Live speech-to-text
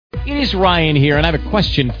It is Ryan here, and I have a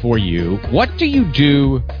question for you. What do you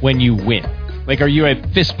do when you win? Like, are you a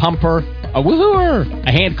fist pumper, a woohooer,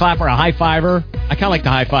 a hand clapper, a high fiver? I kind of like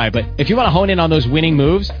the high five, but if you want to hone in on those winning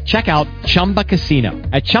moves, check out Chumba Casino.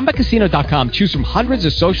 At ChumbaCasino.com, choose from hundreds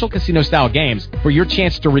of social casino-style games for your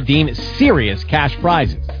chance to redeem serious cash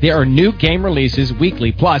prizes. There are new game releases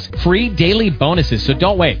weekly, plus free daily bonuses, so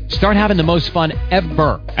don't wait. Start having the most fun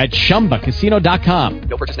ever at ChumbaCasino.com.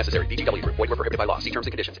 No purchase necessary. VGW. Void where prohibited by law. See terms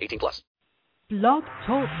and conditions. 18+. Blog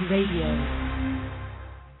Talk Radio.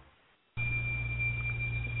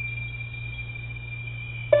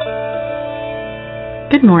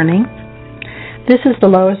 Good morning. This is the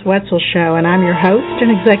Lois Wetzel Show, and I'm your host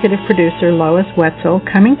and executive producer, Lois Wetzel,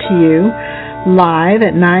 coming to you live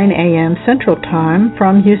at 9 a.m. Central Time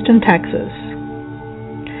from Houston, Texas.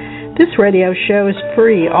 This radio show is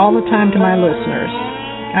free all the time to my listeners.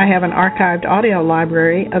 I have an archived audio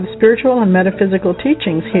library of spiritual and metaphysical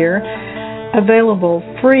teachings here, available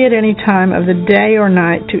free at any time of the day or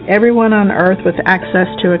night to everyone on earth with access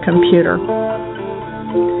to a computer.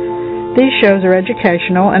 These shows are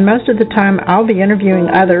educational, and most of the time I'll be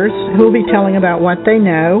interviewing others who will be telling about what they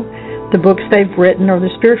know, the books they've written, or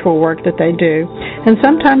the spiritual work that they do. And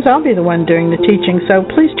sometimes I'll be the one doing the teaching, so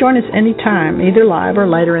please join us anytime, either live or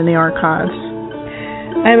later in the archives.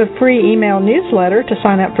 I have a free email newsletter. To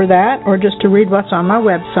sign up for that, or just to read what's on my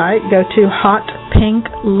website, go to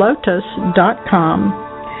hotpinklotus.com.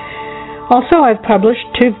 Also, I've published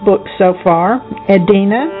 2 books so far: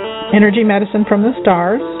 Edina, Energy Medicine from the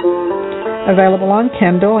Stars, available on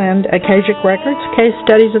Kindle, and Akashic Records, Case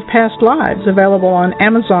Studies of Past Lives, available on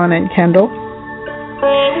Amazon and Kindle.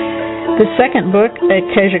 The second book,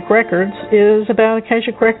 Akashic Records, is about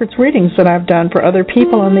Akashic Records readings that I've done for other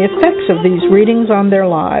people and the effects of these readings on their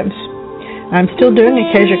lives. I'm still doing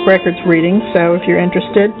Akashic Records readings, so if you're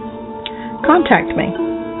interested, contact me.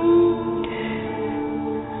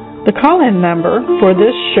 The call-in number for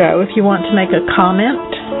this show, if you want to make a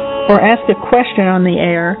comment or ask a question on the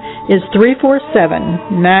air, is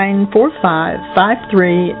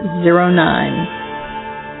 347-945-5309.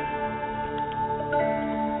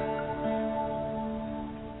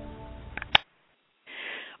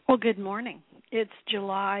 Well, good morning. It's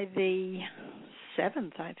July the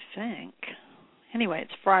 7th, I think. Anyway,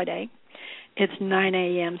 it's Friday. It's 9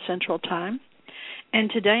 a.m. Central Time.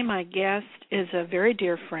 And today my guest is a very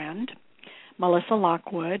dear friend, Melissa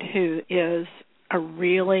Lockwood, who is a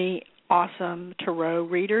really awesome tarot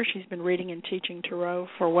reader. She's been reading and teaching tarot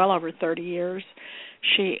for well over 30 years.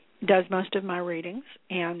 She does most of my readings,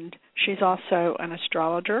 and she's also an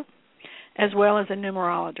astrologer as well as a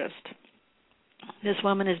numerologist. This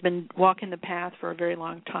woman has been walking the path for a very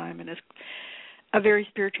long time and is a very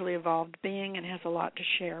spiritually evolved being and has a lot to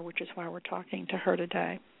share, which is why we're talking to her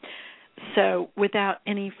today. So without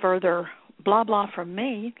any further blah blah from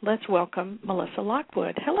me, let's welcome Melissa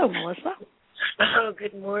Lockwood. Hello, Melissa. Oh,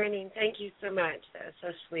 good morning. Thank you so much. That's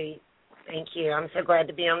so sweet. Thank you. I'm so glad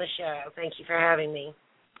to be on the show. Thank you for having me.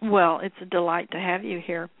 Well, it's a delight to have you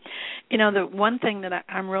here. You know, the one thing that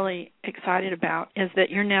I'm really excited about is that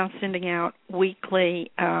you're now sending out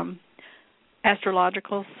weekly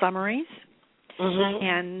astrological summaries,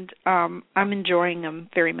 and I'm enjoying them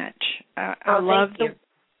very much. I love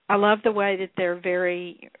the way that they're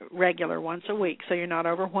very regular, once a week, so you're not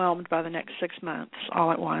overwhelmed by the next 6 months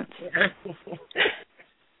all at once.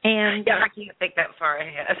 And yeah, I can't think that far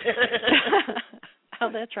ahead. Oh,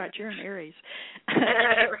 that's right. You're an Aries.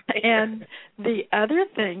 Right. And the other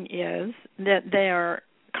thing is that they are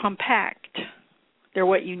compact. They're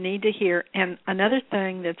what you need to hear. And another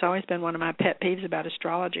thing that's always been one of my pet peeves about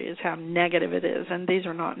astrology is how negative it is, and these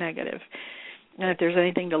are not negative. And if there's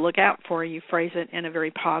anything to look out for, you phrase it in a very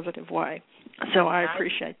positive way. So I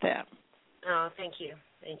appreciate that. Oh, thank you.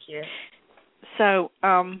 Thank you. So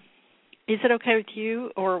is it okay with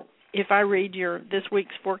you, or if I read this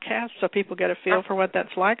week's forecast so people get a feel for what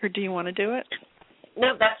that's like, or do you want to do it?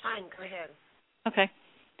 No, that's fine. Go ahead. Okay.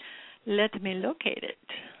 Let me locate it.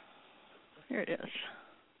 Here it is.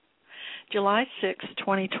 July 6,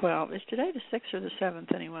 2012. Is today the 6th or the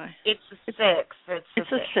 7th anyway? It's the 6th. It's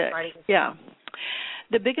the 6th, right? Yeah.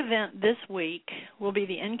 The big event this week will be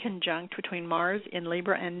the inconjunct between Mars in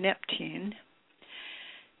Libra and Neptune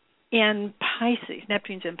in Pisces.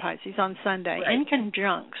 Neptune's in Pisces on Sunday. Right.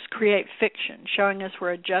 Inconjuncts create fiction, showing us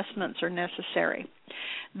where adjustments are necessary.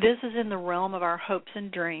 This is in the realm of our hopes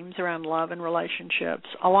and dreams around love and relationships.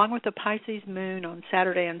 Along with the Pisces moon on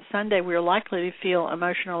Saturday and Sunday, we are likely to feel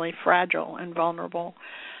emotionally fragile and vulnerable.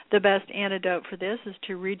 The best antidote for this is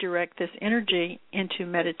to redirect this energy into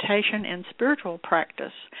meditation and spiritual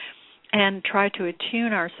practice. and try to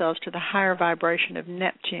attune ourselves to the higher vibration of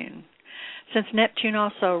Neptune. Since Neptune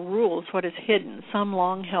also rules what is hidden, some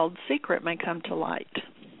long-held secret may come to light.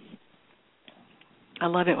 I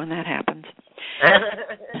love it when that happens.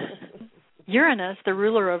 Uranus, the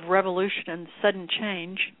ruler of revolution and sudden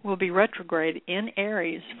change, will be retrograde in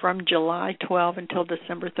Aries from July 12 until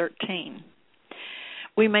December 13.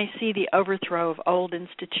 We may see the overthrow of old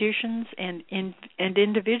institutions, and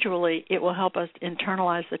individually it will help us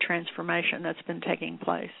internalize the transformation that's been taking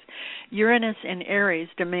place. Uranus in Aries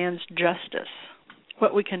demands justice.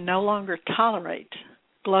 What we can no longer tolerate,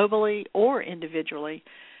 globally or individually,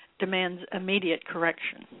 demands immediate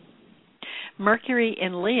correction. Mercury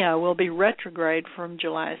in Leo will be retrograde from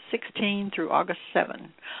July 16 through August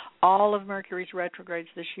 7. All of Mercury's retrogrades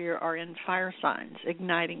this year are in fire signs,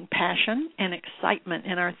 igniting passion and excitement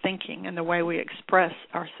in our thinking and the way we express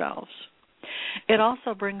ourselves. It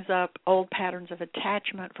also brings up old patterns of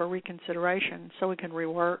attachment for reconsideration so we can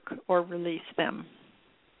rework or release them.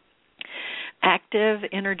 Active,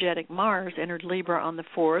 energetic Mars entered Libra on the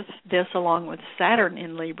 4th. This, along with Saturn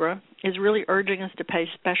in Libra, is really urging us to pay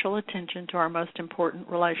special attention to our most important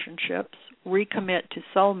relationships, recommit to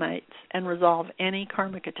soulmates, and resolve any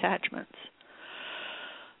karmic attachments.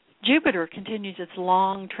 Jupiter continues its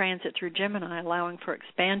long transit through Gemini, allowing for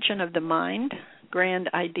expansion of the mind, grand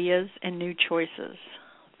ideas, and new choices.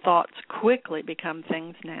 Thoughts quickly become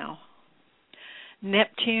things now.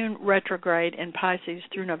 Neptune retrograde in Pisces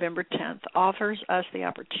through November 10th offers us the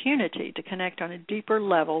opportunity to connect on a deeper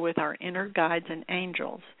level with our inner guides and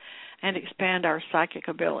angels and expand our psychic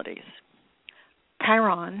abilities.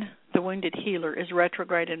 Chiron, the wounded healer, is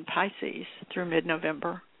retrograde in Pisces through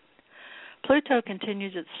mid-November. Pluto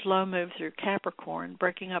continues its slow move through Capricorn,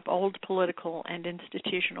 breaking up old political and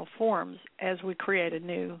institutional forms as we create a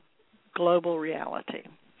new global reality.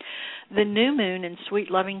 The new moon in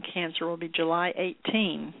sweet-loving Cancer will be July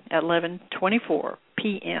 18 at 11:24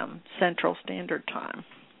 p.m. Central Standard Time.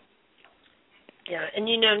 Yeah, and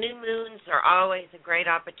new moons are always a great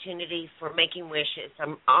opportunity for making wishes.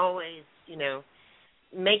 I'm always,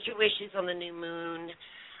 make your wishes on the new moon,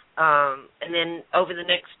 and then over the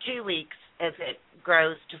next 2 weeks, as it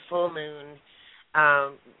grows to full moon,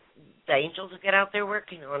 the angels will get out there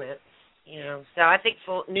working on it. So I think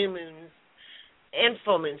new moons and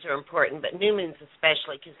full moons are important, but new moons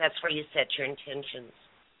especially, because that's where you set your intentions.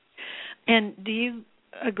 And do you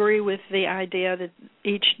agree with the idea that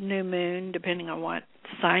each new moon, depending on what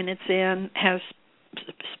sign it's in, has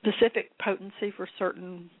specific potency for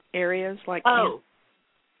certain areas, like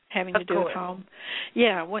having to do with home?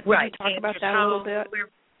 Yeah, can you talk about that a little bit?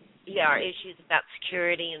 Our issues about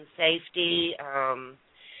security and safety.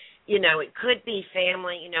 It could be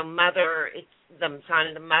family, mother, it's the sign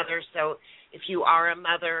of the mother, so if you are a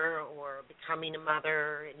mother or becoming a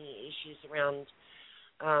mother, any issues around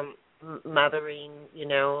mothering,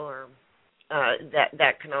 or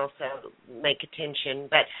that can also make attention.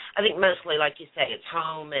 But I think mostly, like you say, it's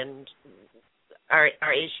home and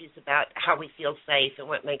our issues about how we feel safe and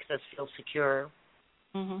what makes us feel secure.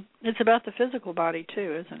 Mm-hmm. It's about the physical body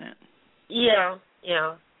too, isn't it? Yeah.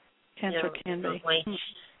 Cancer can be.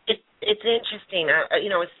 It's interesting.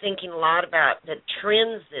 I was thinking a lot about the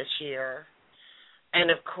trends this year. And,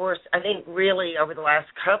 of course, I think really over the last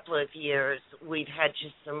couple of years, we've had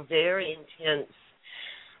just some very intense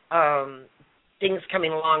things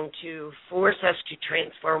coming along to force us to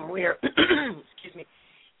transform. Excuse me,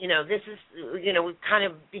 this is, we've kind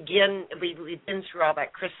of we've been through all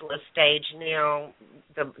that chrysalis stage. Now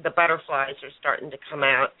the butterflies are starting to come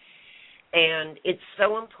out. And it's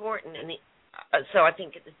so important. And so I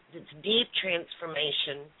think it's deep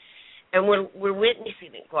transformation. And we're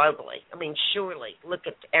witnessing it globally. I mean, surely, look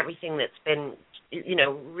at everything that's been,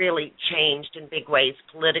 really changed in big ways,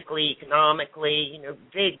 politically, economically,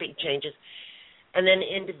 big changes. And then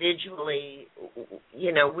individually,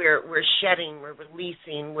 we're shedding, we're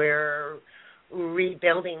releasing, we're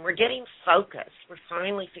rebuilding, we're getting focused. We're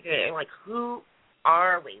finally figuring out, who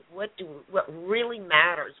are we? What really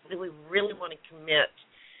matters? What do we really want to commit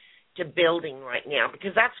to building right now?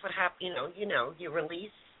 Because that's what happens, you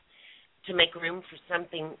release to make room for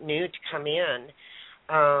something new to come in.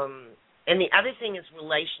 And the other thing is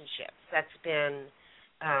relationships. That's been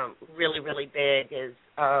really, really big, is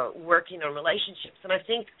working on relationships. And I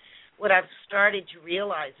think what I've started to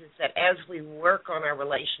realize is that as we work on our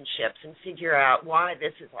relationships and figure out why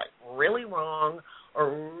this is really wrong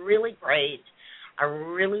or really great, I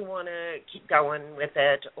really want to keep going with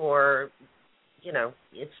it, or,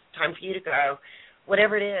 it's time for you to go,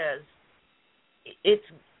 whatever it is, it's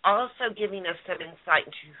also giving us some insight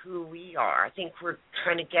into who we are. I think we're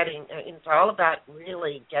kind of it's all about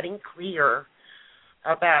really getting clear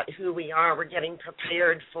about who we are. We're getting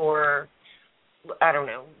prepared for, I don't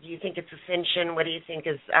know, do you think it's ascension? What do you think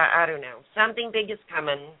is, I don't know. Something big is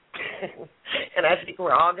coming, and I think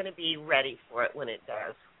we're all going to be ready for it when it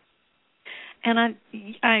does. And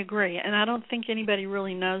I agree, and I don't think anybody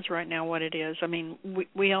really knows right now what it is. I mean,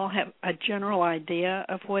 we all have a general idea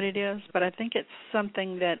of what it is, but I think it's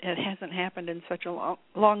something that it hasn't happened in such a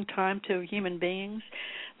long time to human beings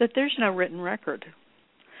that there's no written record.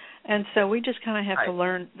 And so we just kind of have to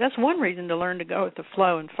learn. That's one reason to learn to go with the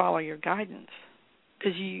flow and follow your guidance,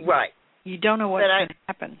 because you don't know what's going to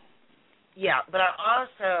happen. Yeah, but I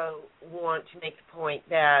also want to make the point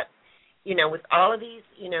that, with all of these,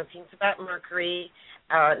 things about Mercury,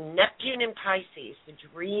 Neptune in Pisces, the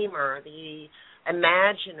dreamer, the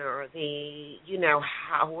imaginer, the,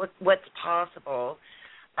 what's possible,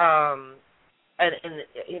 and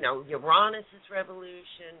Uranus's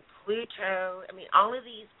revolution, Pluto, I mean, all of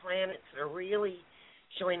these planets are really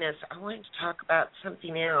showing us. I wanted to talk about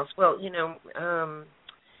something else. Well, it kind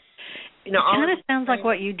of sounds like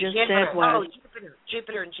what you just said was. Oh,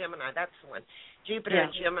 Jupiter and Gemini, that's the one. Jupiter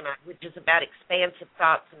and Gemini, which is about expansive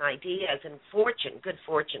thoughts and ideas and fortune, good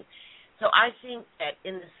fortune. So I think that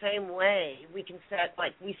in the same way we can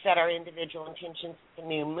we set our individual intentions at the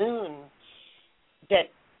new moon, that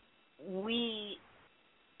we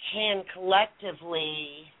can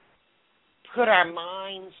collectively put our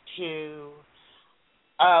minds to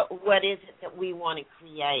what is it that we want to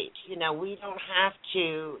create. We don't have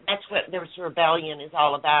to. That's what this rebellion is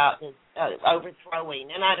all about, is overthrowing.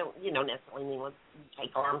 And I don't, necessarily mean let's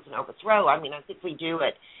take arms and overthrow. I mean, I think we do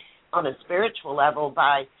it on a spiritual level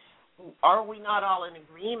by, are we not all in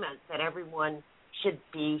agreement that everyone should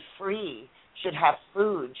be free, should have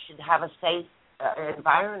food, should have a safe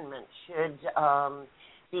environment, should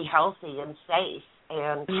be healthy and safe,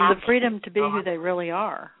 and the freedom to be who they really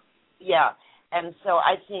are. Yeah. And so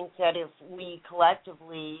I think that if we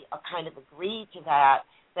collectively kind of agree to that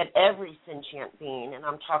every sentient being, and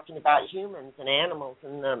I'm talking about humans and animals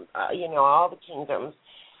and all the kingdoms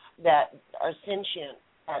that are sentient,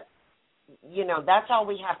 that, that's all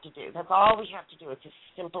we have to do. That's all we have to do. It's as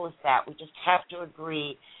simple as that. We just have to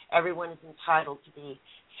agree everyone is entitled to be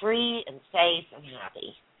free and safe and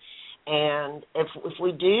happy. And if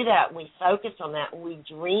we do that, we focus on that, and we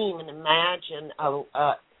dream and imagine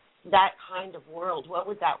that kind of world, what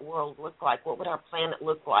would that world look like? What would our planet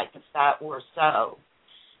look like if that were so?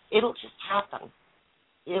 It'll just happen.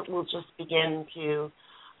 It will just begin to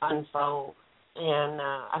unfold. And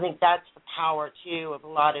I think that's the power, too, of a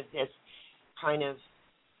lot of this kind of,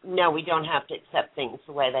 no, we don't have to accept things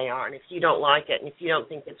the way they are. And if you don't like it and if you don't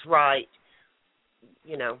think it's right,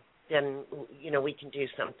 then, we can do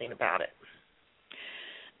something about it.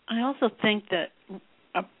 I also think that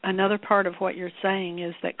another part of what you're saying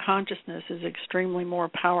is that consciousness is extremely more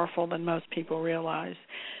powerful than most people realize.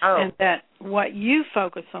 Oh. And that what you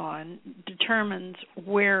focus on determines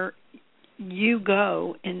where you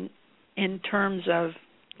go in terms of,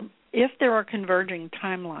 if there are converging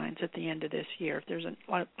timelines at the end of this year, if there's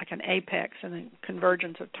like an apex and a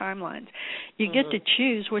convergence of timelines, you get to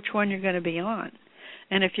choose which one you're going to be on.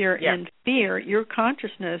 And if you're in fear, your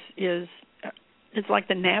consciousness is like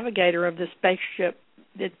the navigator of the spaceship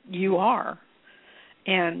that you are.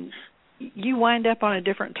 And you wind up on a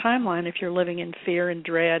different timeline if you're living in fear and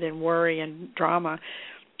dread and worry and drama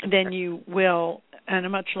than you will, and a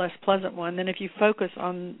much less pleasant one, than if you focus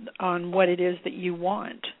on what it is that you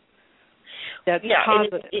want. That's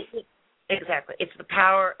positive. Exactly. It's the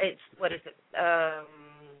power. It's, what is it?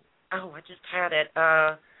 I just had it.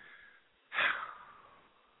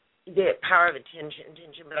 The power of attention,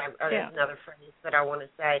 but there's another phrase that I want to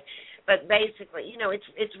say. But basically,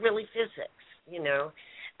 it's really physics,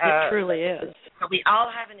 It truly is. We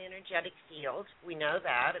all have an energetic field. We know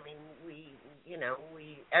that. I mean,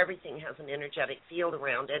 everything has an energetic field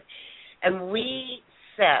around it. And we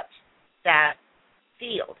set that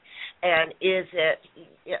field. And is it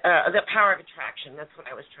the power of attraction? That's what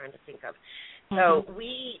I was trying to think of. So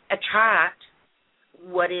we attract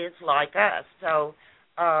what is like us. So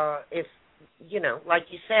if, like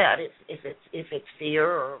you said, if it's fear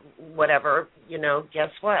or whatever,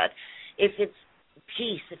 guess what? If it's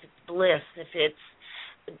peace, if it's bliss, if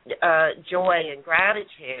it's joy and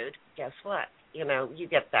gratitude, guess what? You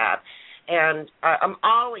get that. And I'm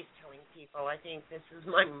always telling people, I think this is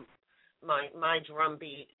my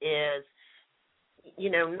drumbeat is,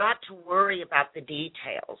 not to worry about the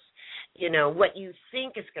details. What you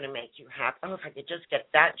think is going to make you happy. Oh, if I could just get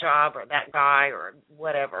that job or that guy or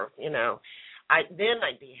whatever, then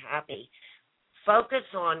I'd be happy. Focus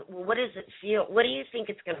on, well, what does it feel? What do you think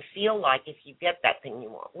it's going to feel like if you get that thing you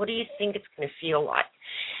want? What do you think it's going to feel like?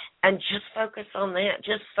 And just focus on that.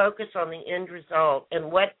 Just focus on the end result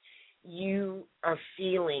and what you are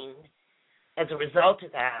feeling as a result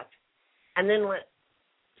of that. And then let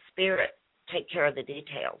Spirit take care of the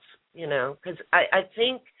details, because I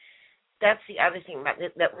think that's the other thing about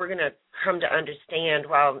that we're going to come to understand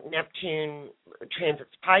while Neptune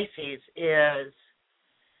transits Pisces is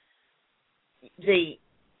the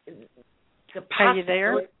Are you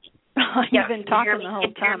there? You've been talking the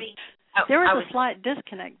whole time. There was a slight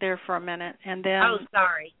disconnect there for a minute, and then. Oh,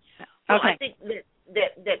 sorry. Well, okay. I think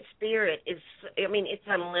that Spirit is. It's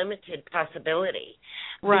unlimited possibility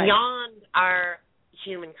beyond our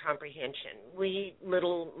human comprehension. We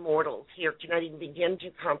little mortals here cannot even begin to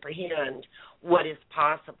comprehend what is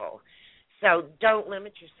possible. So don't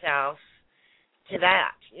limit yourself to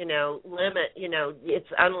that,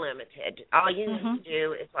 it's unlimited. All you need to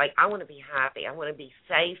do is I want to be happy. I want to be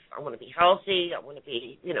safe. I want to be healthy. I want to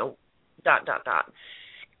be, ...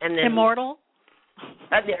 And then immortal?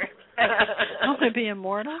 There. I want to be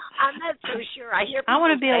immortal? I'm not so sure. I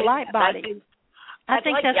want to be a light body. I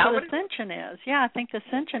think that's what to... ascension is. Yeah, I think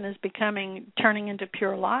ascension is turning into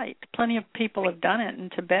pure light. Plenty of people have done it in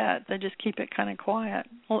Tibet. They just keep it kind of quiet.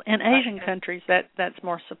 Well, in Asian countries, that's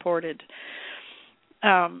more supported.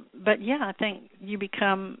 But yeah, I think you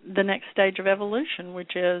become the next stage of evolution,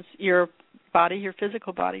 which is your body, your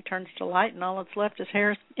physical body turns to light, and all that's left is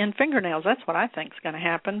hair and fingernails. That's what I think is going to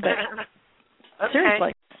happen. But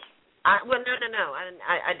seriously, no.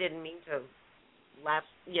 I didn't mean to laugh.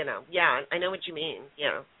 Yeah, I know what you mean.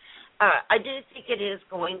 I do think it is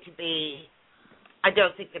going to be. I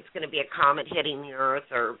don't think it's going to be a comet hitting the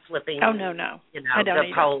Earth or flipping. Oh no, I don't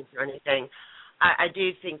the poles or anything. I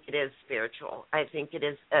do think it is spiritual. I think it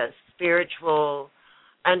is a spiritual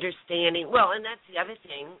understanding. Well, and that's the other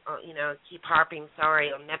thing, keep harping,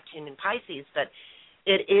 on Neptune and Pisces, but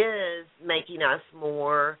it is making us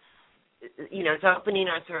more, it's opening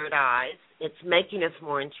our third eyes. It's making us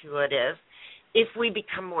more intuitive. If we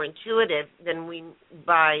become more intuitive, then we,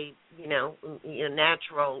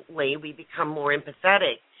 naturally, we become more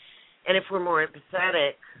empathetic. And if we're more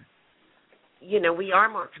empathetic, we are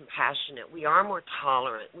more compassionate, we are more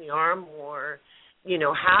tolerant, we are more,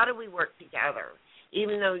 how do we work together?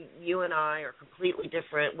 Even though you and I are completely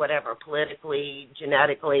different, whatever, politically,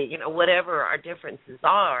 genetically, whatever our differences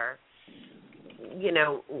are,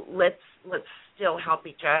 let's still help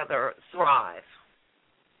each other thrive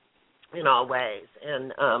in all ways.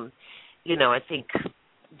 And, I think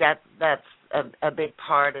that's a big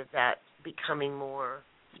part of that, becoming more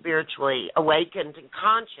spiritually awakened and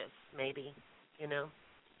conscious, maybe.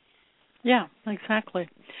 Yeah, exactly.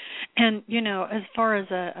 And, as far as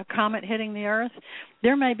a comet hitting the Earth,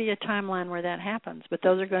 there may be a timeline where that happens, but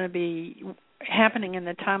those are going to be happening in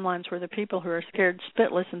the timelines where the people who are scared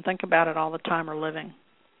spitless and think about it all the time are living.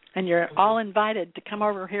 And you're all invited to come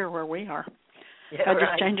over here where we are by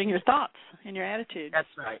just changing your thoughts and your attitudes.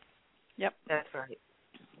 That's right. Yep. That's right.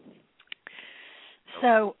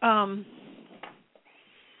 So,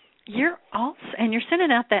 you're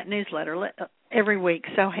sending out that newsletter every week.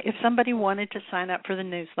 So if somebody wanted to sign up for the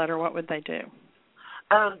newsletter, what would they do?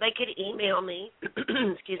 They could email me,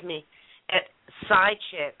 excuse me, at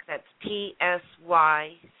Psychick, that's PSYCHICK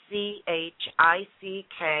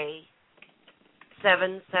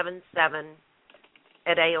 777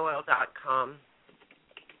 at AOL.com.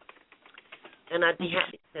 And I'd be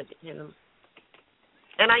happy to send it to them.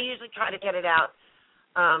 And I usually try to get it out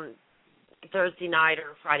Thursday night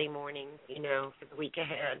or Friday morning, for the week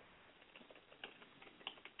ahead.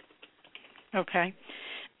 Okay.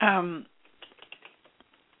 And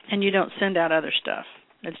you don't send out other stuff.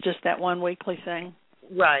 It's just that one weekly thing?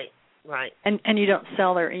 Right. And you don't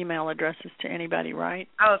sell their email addresses to anybody, right?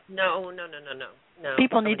 Oh, no.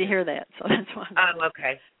 People need to hear that, so that's why. Oh,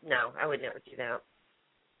 okay. No, I would never do that.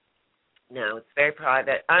 No, it's very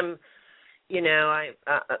private. You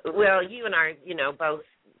and I, both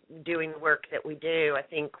doing the work that we do, I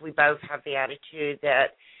think we both have the attitude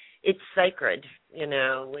that it's sacred,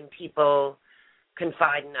 when people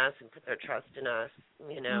confide in us and put their trust in us,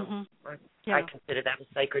 I consider that a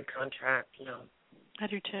sacred contract, I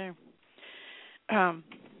do too.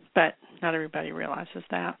 But not everybody realizes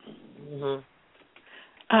that.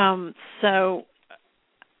 So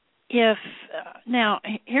if now,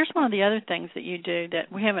 here's one of the other things that you do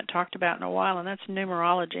that we haven't talked about in a while, and that's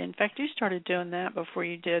numerology. In fact, you started doing that before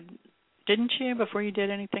you didn't you? Before you did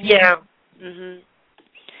anything Yeah. else?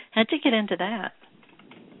 How'd you get into that?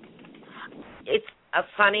 It's a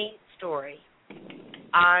funny story.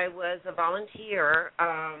 I was a volunteer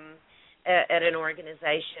at an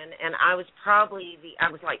organization, and I was probably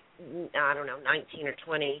I was like, I don't know, 19 or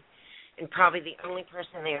 20, and probably the only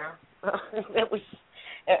person there that was,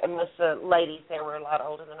 most of the ladies there were a lot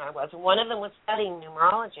older than I was. One of them was studying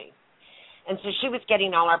numerology. And so she was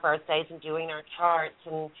getting all our birthdays and doing our charts,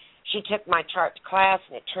 and she took my chart to class,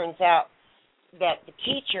 and it turns out that the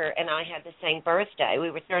teacher and I had the same birthday. We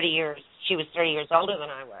were 30 years, she was 30 years older than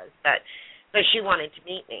I was, but she wanted to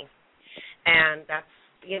meet me. And that's,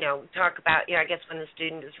 talk about, I guess when the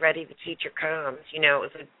student is ready, the teacher comes. It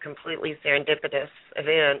was a completely serendipitous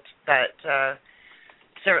event, but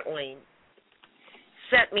certainly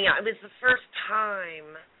set me up. It was the first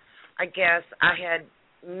time, I guess, I had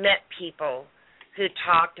met people who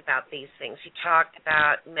talked about these things, who talked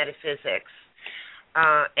about metaphysics.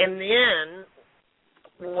 And then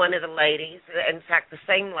one of the ladies, in fact, the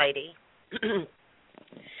same lady,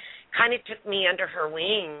 kind of took me under her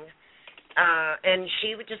wing, and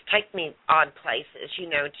she would just take me odd places,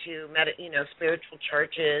 to spiritual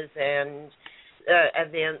churches and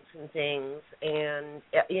events and things, and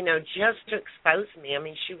just to expose me. I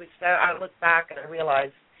mean, she was so. I look back and I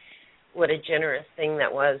realize what a generous thing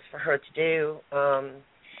that was for her to do,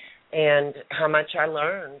 and how much I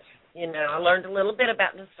learned. I learned a little bit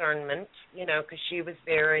about discernment, because she was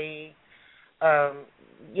very,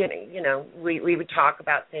 we would talk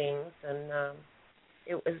about things, and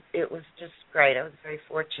it was just great. I was very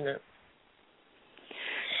fortunate.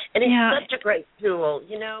 And it's such a great tool,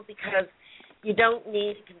 because you don't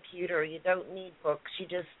need a computer, you don't need books, you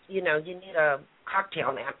just, you need a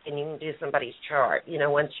cocktail napkin, you can do somebody's chart,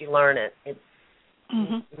 once you learn it. It's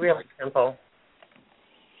really simple.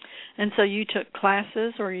 And so you took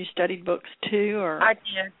classes, or you studied books too, or? I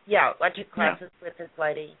did, yeah. I took classes with this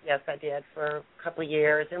lady. Yes, I did, for a couple of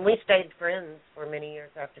years. And we stayed friends for many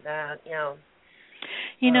years after that,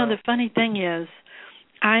 The funny thing is,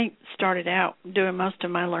 I started out doing most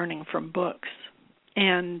of my learning from books,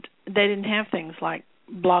 and they didn't have things like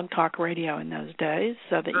Blog Talk Radio in those days,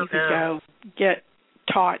 so that you could go get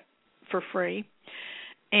taught for free.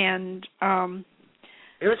 And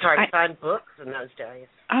it was hard to find books in those days.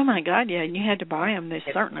 Oh my God, yeah, and you had to buy them. They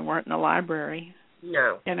certainly weren't in the library.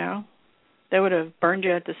 No. They would have burned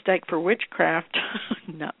you at the stake for witchcraft.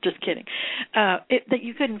 No, just kidding. That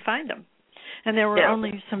you couldn't find them. And there were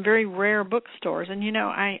only some very rare bookstores. And,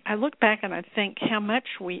 I look back and I think how much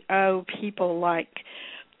we owe people like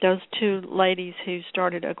those two ladies who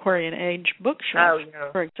started Aquarian Age Bookshelf,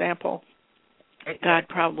 for example. God,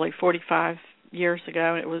 probably 45 years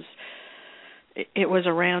ago. It was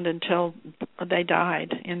around until they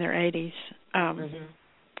died in their 80s.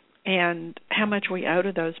 And how much we owe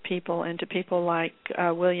to those people, and to people like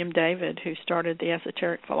William David, who started the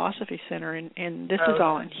Esoteric Philosophy Center, and this is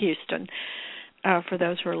all in Houston, for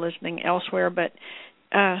those who are listening elsewhere. But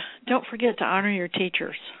don't forget to honor your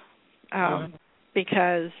teachers,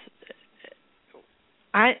 because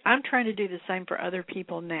I'm trying to do the same for other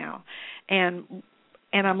people now. And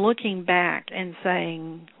I'm looking back and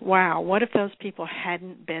saying, wow, what if those people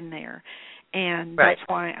hadn't been there? And that's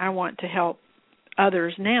why I want to help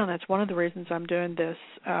others now. That's one of the reasons I'm doing this,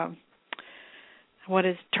 what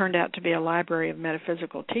has turned out to be a library of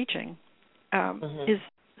metaphysical teaching, is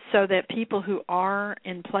so that people who are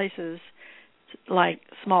in places like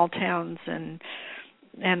small towns and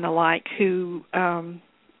the like, who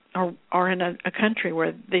are in a country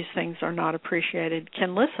where these things are not appreciated,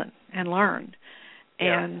 can listen and learn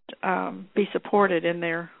and be supported in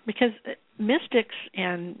their, because mystics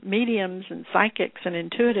and mediums and psychics and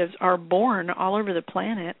intuitives are born all over the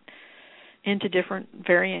planet into different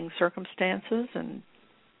varying circumstances and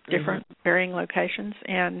different varying locations,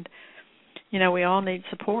 and we all need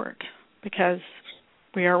support because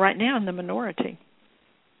we are right now in the minority.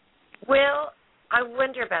 Well, I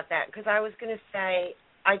wonder about that, because I was going to say,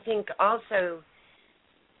 I think also,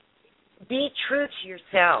 be true to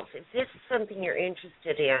yourself. If this is something you're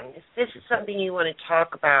interested in, if this is something you want to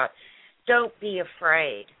talk about, don't be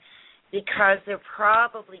afraid, because there are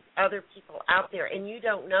probably other people out there, and you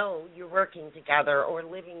don't know you're working together or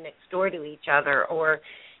living next door to each other, or,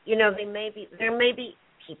 there may be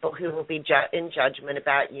people who will be in judgment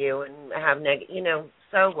about you and have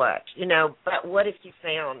so what, but what if you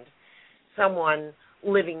found someone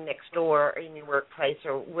living next door in your workplace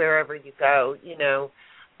or wherever you go,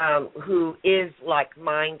 who is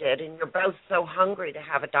like-minded, and you're both so hungry to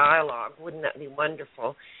have a dialogue? Wouldn't that be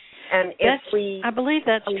wonderful? And I believe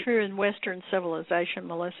that's true in Western civilization,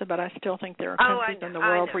 Melissa, but I still think there are countries in the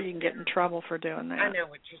world where you can get in trouble for doing that. I know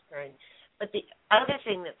what you're saying. But the other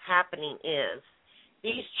thing that's happening is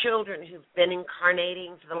these children who've been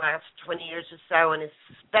incarnating for the last 20 years or so, and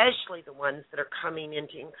especially the ones that are coming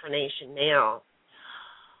into incarnation now,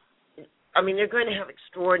 I mean, they're going to have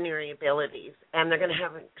extraordinary abilities, and they're going to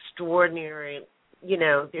have extraordinary,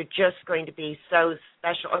 they're just going to be so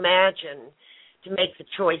special. Imagine to make the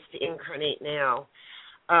choice to incarnate now,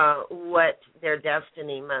 what their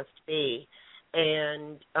destiny must be.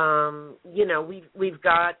 And, we've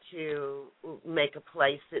got to make a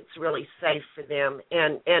place that's really safe for them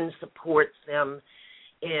and supports them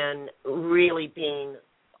in really being,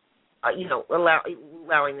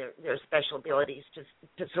 allowing their special abilities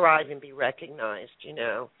to thrive and be recognized,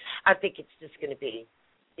 I think it's just going to be,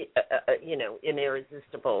 an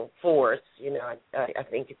irresistible force, I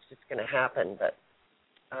think it's just going to happen. But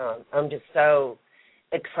I'm just so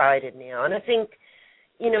excited now. And I think,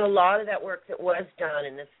 a lot of that work that was done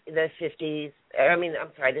in the 50s,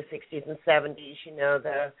 the 60s and 70s,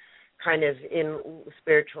 the kind of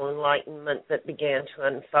spiritual enlightenment that began to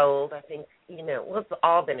unfold, I think, it's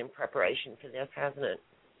all been in preparation for this, hasn't it?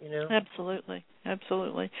 Absolutely,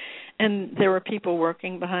 absolutely. And there were people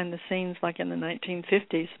working behind the scenes, like in the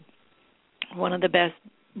 1950s. One of the best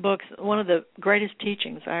books, one of the greatest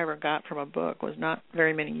teachings I ever got from a book was not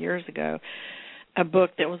very many years ago, a book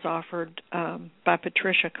that was offered by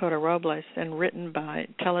Patricia Cota-Robles and written by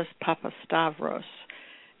Teles Papastavros.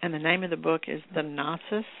 And the name of the book is The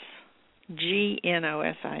Gnosis,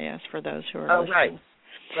 Gnosis, for those who are listening.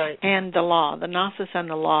 Right. And the Law, The Gnosis and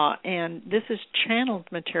the Law. And this is channeled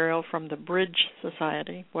material from the Bridge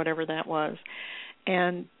Society, whatever that was.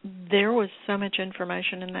 And there was so much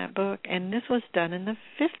information in that book. And this was done in the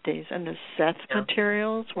 50s. And the Seth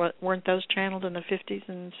materials, weren't those channeled in the 50s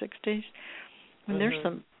and 60s? And there's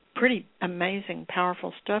some pretty amazing,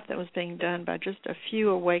 powerful stuff that was being done by just a few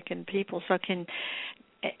awakened people. So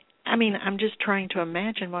I'm just trying to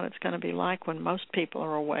imagine what it's going to be like when most people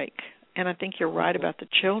are awake. And I think you're right about the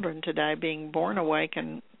children today being born awake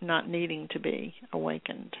and not needing to be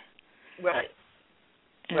awakened. Right.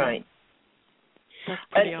 And right. That's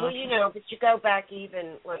pretty awesome. Well, but you go back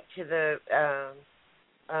even to the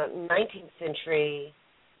 19th century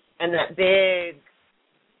and that big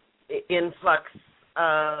influx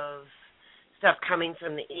of stuff coming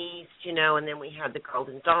from the East, and then we had the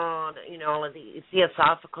Golden Dawn, all of the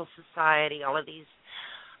Theosophical Society, all of these,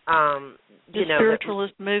 the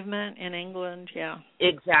spiritualist movement in England, yeah.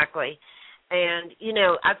 Exactly. And,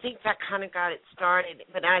 I think that kind of got it started,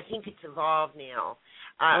 but I think it's evolved now.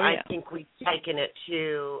 I think we've taken it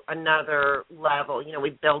to another level.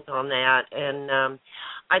 We built on that, and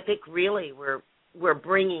I think really we're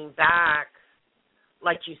bringing back,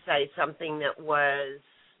 like you say, something that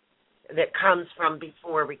comes from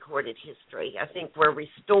before recorded history. I think we're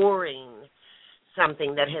restoring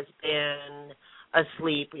something that has been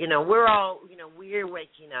asleep. We're all, we're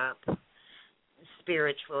waking up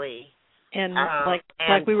spiritually. And like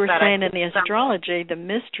we were saying in the astrology, the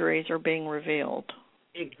mysteries are being revealed.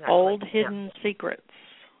 Exactly. Old hidden secrets.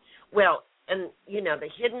 Well, and, the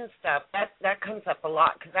hidden stuff, that comes up a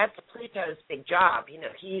lot because that's Pluto's big job.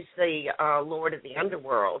 He's the lord of the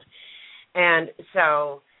underworld. And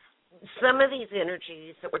so some of these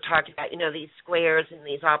energies that we're talking about, these squares and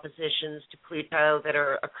these oppositions to Pluto that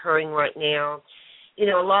are occurring right now, a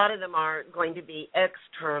lot of them are going to be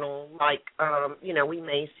external, like, we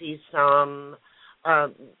may see some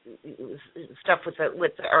stuff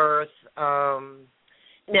with the Earth.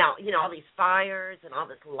 Now, all these fires and all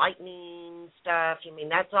this lightning stuff,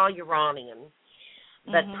 that's all Uranian.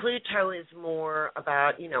 But Pluto is more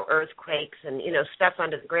about, earthquakes and, stuff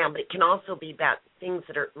under the ground. But it can also be about things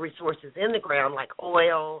that are resources in the ground, like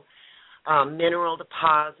oil, mineral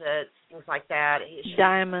deposits, things like that.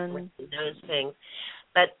 Diamonds. Those things.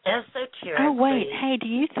 But esoterically... Oh, wait. Hey, do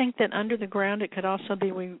you think that under the ground it could also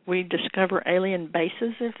be we discover alien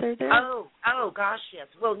bases if they're there? Oh, gosh, yes.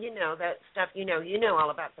 Well, that stuff, you know all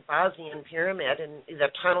about the Bosnian pyramid and the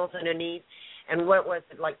tunnels underneath. And what was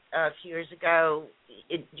it, like a few years ago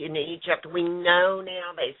in Egypt? We know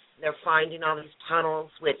now they're finding all these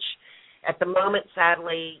tunnels, which at the moment,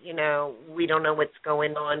 sadly, we don't know what's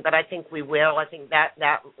going on. But I think we will. I think that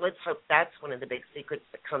let's hope that's one of the big secrets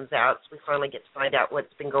that comes out. So we finally get to find out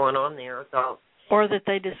what's been going on there. So. Or that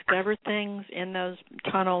they discover things in those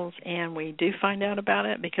tunnels and we do find out about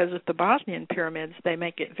it, because with the Bosnian pyramids, they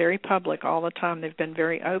make it very public all the time. They've been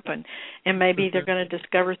very open. And maybe they're going to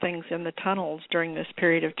discover things in the tunnels during this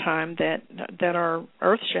period of time that are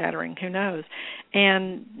earth-shattering. Who knows?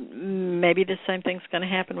 And maybe the same thing's going to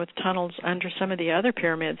happen with tunnels under some of the other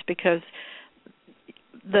pyramids, because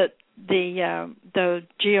the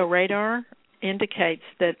georadar indicates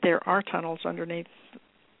that there are tunnels underneath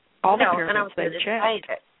all the and I pyramids was they've going to checked. say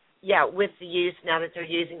that, yeah, with the use, now that they're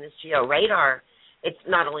using this georadar, it's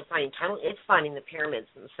not only finding tunnels, it's finding the pyramids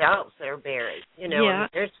themselves that are buried. You know, Yeah. I mean,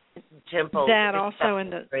 there's temples. That there's also in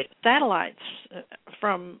the satellites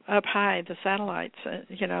from up high, the satellites,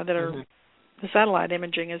 that are, the satellite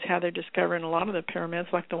imaging is how they're discovering a lot of the pyramids,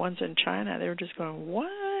 like the ones in China. They were just going,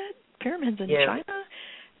 what? Pyramids in China?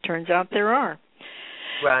 Turns out there are.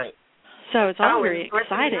 Right. So it's all very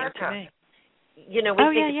exciting to me. You know, we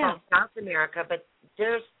think it's all South America, but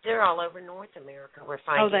they're all over North America. We're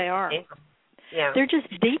finding. Oh, they are. Yeah. They're just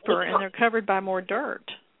deeper, and they're covered by more dirt.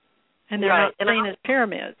 And they're not seen as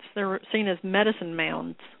pyramids. They're seen as medicine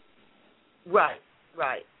mounds. Right.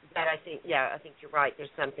 That I think you're right. There's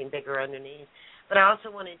something bigger underneath. But I also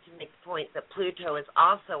wanted to make the point that Pluto is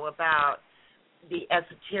also about the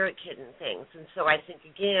esoteric hidden things. And so I think,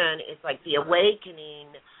 again, it's like the awakening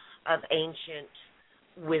of ancient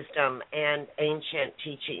wisdom and ancient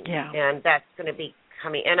teaching. Yeah. And that's going to be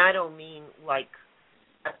coming. And I don't mean like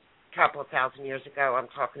a couple of thousand years ago. I'm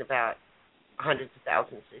talking about hundreds of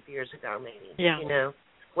thousands of years ago, maybe. Yeah. You know,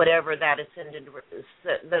 whatever those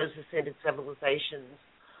ascended civilizations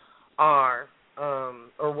are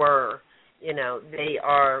or were, you know, they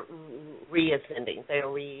are reascending.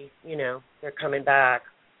 They're coming back.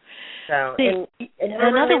 So, and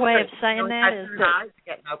another way of saying that is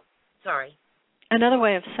Another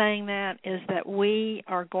way of saying that is that we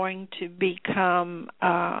are going to become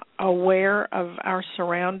aware of our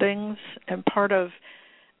surroundings, and part of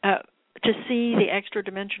to see the extra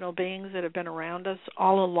dimensional beings that have been around us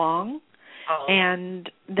all along, and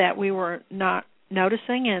that we were not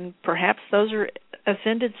noticing, and perhaps those are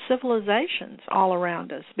ascended civilizations all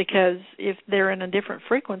around us, because if they're in a different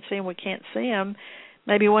frequency and we can't see them,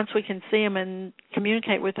 maybe once we can see them and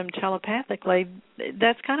communicate with them telepathically,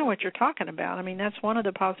 that's kind of what you're talking about. I mean, that's one of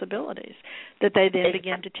the possibilities that they then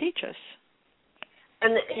begin to teach us.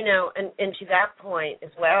 And, you know, and to that point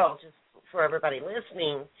as well, just for everybody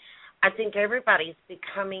listening, I think everybody's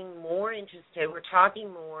becoming more interested. We're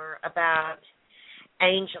talking more about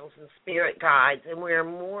angels and spirit guides, and we're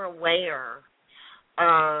more aware,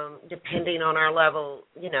 depending on our level,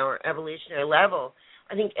 you know, our evolutionary level.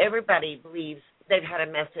 I think everybody believes they've had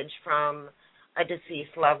a message from a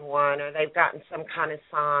deceased loved one, or they've gotten some kind of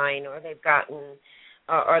sign, or they've gotten,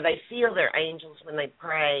 or they feel their angels when they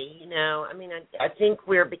pray, you know. I mean, I think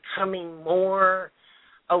we're becoming more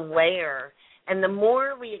aware, and the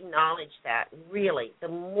more we acknowledge that, really, the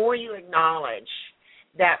more you acknowledge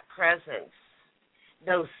that presence,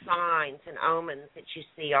 those signs and omens that you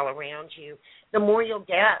see all around you, the more you'll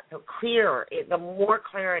get, the clearer, the more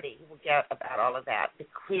clarity you will get about all of that, the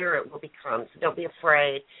clearer it will become. So don't be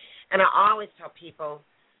afraid. And I always tell people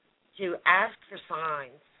to ask for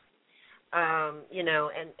signs, you know,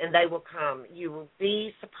 and they will come. You will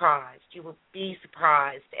be surprised. You will be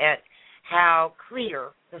surprised at how clear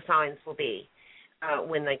the signs will be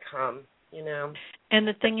when they come, you know. And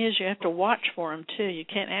the thing is, you have to watch for them, too. You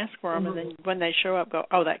can't ask for them, and then when they show up, go,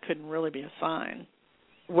 oh, that couldn't really be a sign.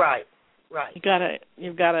 Right.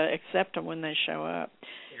 You've got to accept them when they show up.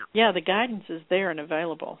 Yeah, the guidance is there and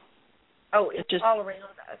available. Oh, it's just all around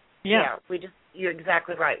us. Yeah. You're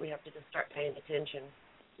exactly right. We have to just start paying attention.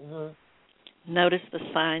 Mm-hmm. Notice the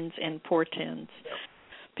signs and portends. Yeah.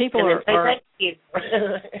 People and then are say thank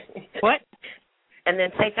you. What? And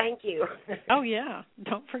then say thank you. Oh, yeah.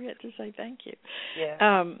 Don't forget to say thank you.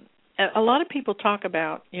 Yeah. A lot of people talk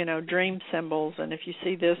about, you know, dream symbols, and if you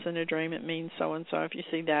see this in a dream, it means so-and-so. If you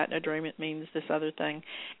see that in a dream, it means this other thing.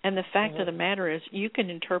 And the fact of the matter is, you can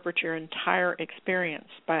interpret your entire experience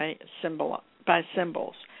by symbols.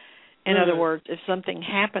 In other words, if something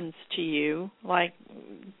happens to you, like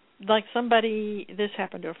somebody, this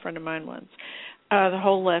happened to a friend of mine once, the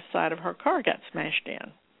whole left side of her car got smashed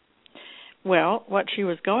in. Well, what she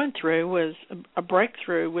was going through was a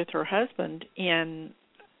breakthrough with her husband in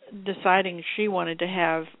deciding she wanted to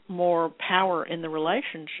have more power in the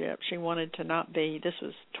relationship. She wanted to not be, this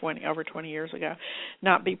was over 20 years ago,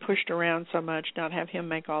 not be pushed around so much, not have him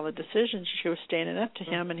make all the decisions. She was standing up to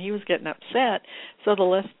him, and he was getting upset. So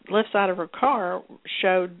the left side of her car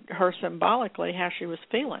showed her symbolically how she was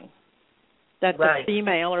feeling, that the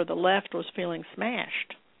female or the left was feeling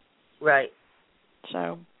smashed. Right.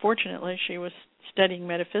 So, fortunately, she was studying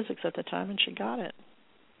metaphysics at the time, and she got it.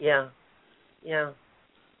 Yeah.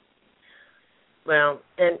 Well,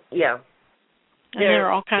 and there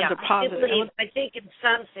are all kinds of positive. I think in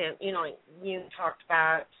some sense, you know, you talked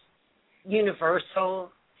about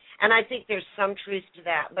universal, and I think there's some truth to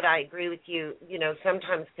that, but I agree with you. You know,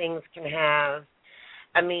 sometimes things can have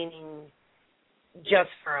a meaning just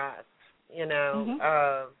for us, you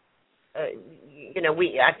know.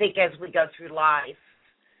 I think as we go through life,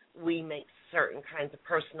 we make certain kinds of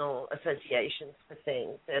personal associations with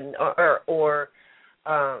things, and or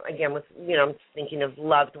again, with I'm thinking of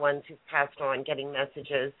loved ones who've passed on, getting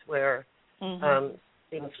messages where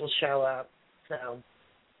things will show up. So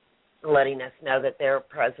letting us know that they're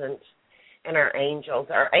present, and our angels,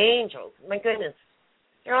 my goodness,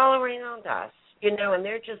 they're all around us, and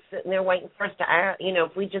they're just sitting there waiting for us to act.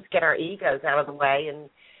 If we just get our egos out of the way and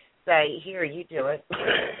say, here, you do it.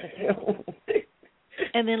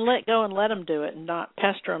 And then let go and let them do it, and not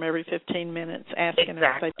pester them every 15 minutes asking them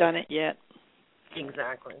if they've done it yet.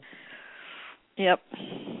 Exactly. Yep.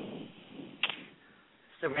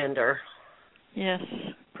 Surrender. Yes,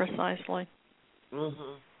 precisely.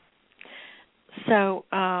 Mhm. So,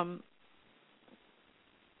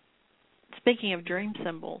 speaking of dream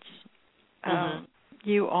symbols,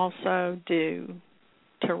 you also do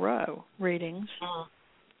tarot readings.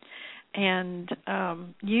 And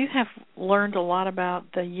you have learned a lot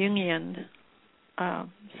about the Jungian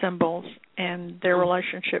symbols and their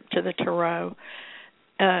relationship to the tarot.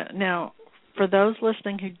 Now, for those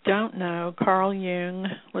listening who don't know, Carl Jung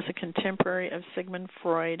was a contemporary of Sigmund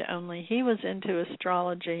Freud, only he was into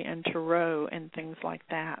astrology and tarot and things like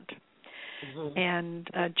that. And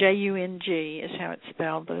Jung is how it's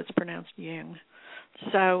spelled, but it's pronounced Jung.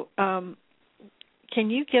 So can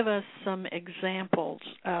you give us some examples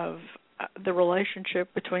of the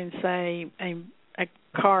relationship between, say, a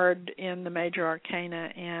card in the major arcana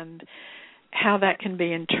and how that can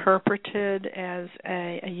be interpreted as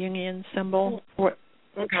a Jungian symbol?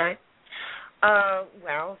 Okay.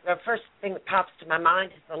 Well, the first thing that pops to my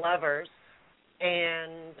mind is the Lovers,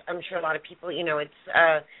 and I'm sure a lot of people,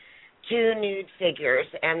 it's two nude figures,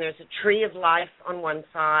 and there's a tree of life on one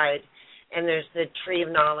side, and there's the tree of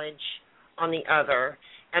knowledge on the other.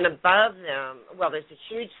 And above them, there's a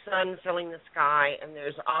huge sun filling the sky, and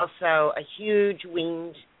there's also a huge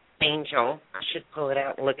winged angel. I should pull it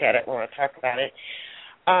out and look at it when I talk about it.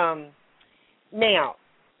 Now,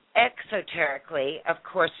 exoterically, of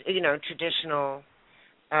course, traditional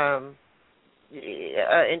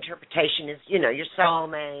interpretation is, your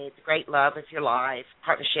soulmate, the great love of your life,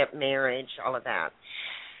 partnership, marriage, all of that.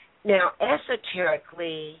 Now,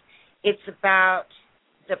 esoterically, it's about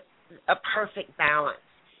a perfect balance.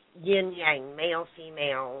 Yin yang, male,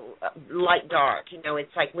 female, light, dark.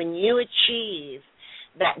 It's like when you achieve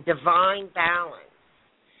that divine balance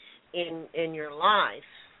in your life,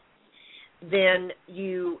 then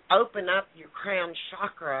you open up your crown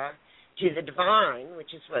chakra to the divine,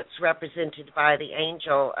 which is what's represented by the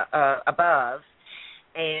angel above.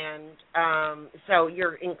 And so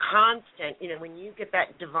you're in constant, when you get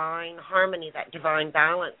that divine harmony, that divine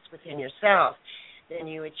balance within yourself, then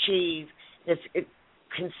you achieve this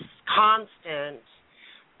constant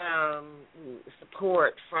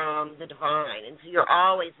support from the divine. And so you're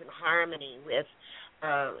always in harmony with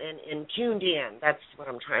and tuned in. That's what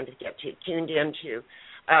I'm trying to get to, tuned into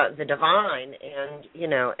the divine. And,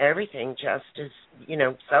 everything just is,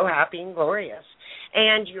 so happy and glorious.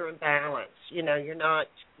 And you're in balance. You're not,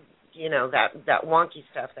 that wonky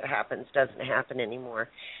stuff that happens doesn't happen anymore.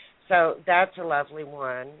 So that's a lovely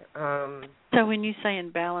one. So when you say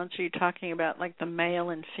in balance, are you talking about like the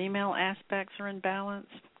male and female aspects are in balance,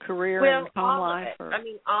 career and home life?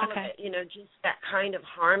 All of it, just that kind of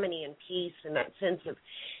harmony and peace and that sense of,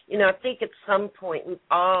 I think at some point we've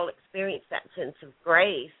all experienced that sense of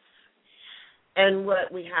grace. And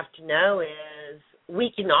what we have to know is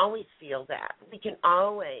we can always feel that. We can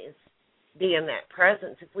always be in that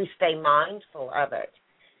presence if we stay mindful of it,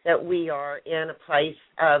 that we are in a place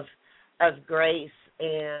of grace.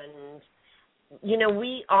 And,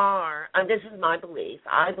 we are, and this is my belief,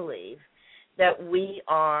 I believe that we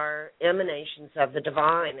are emanations of the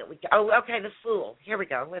divine. That the Fool. Here we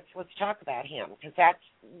go. Let's talk about him, because that's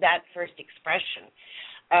that first expression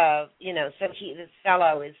of, so this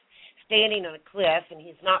fellow is standing on a cliff, and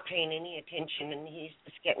he's not paying any attention, and he's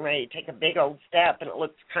just getting ready to take a big old step, and it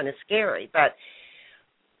looks kind of scary. But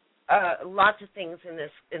lots of things in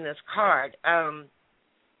this card.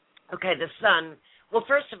 The sun. Well,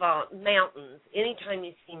 first of all, mountains. Anytime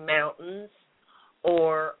you see mountains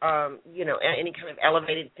or any kind of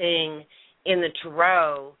elevated thing in the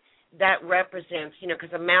tarot, that represents,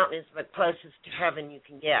 because a mountain is the closest to heaven you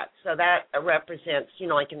can get. So that represents,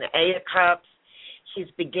 like in the Eight of Cups, he's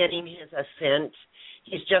beginning his ascent.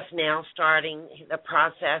 He's just now starting the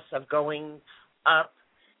process of going up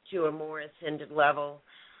to a more ascended level.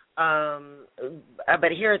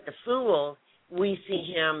 But here at the Fool, we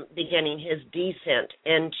see him beginning his descent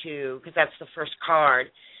into, because that's the first card,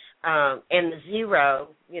 And the zero,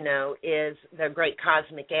 is the great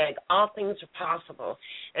cosmic egg. All things are possible.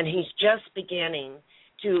 And he's just beginning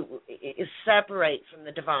to separate from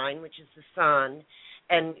the divine, which is the sun,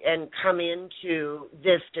 and come into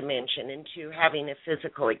this dimension, into having a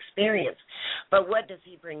physical experience. But what does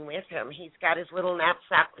he bring with him? He's got his little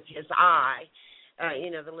knapsack with his eye,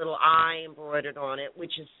 the little eye embroidered on it,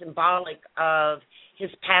 which is symbolic of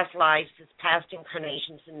his past lives, his past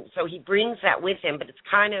incarnations. And so he brings that with him, but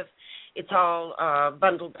it's all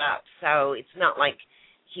bundled up. So it's not like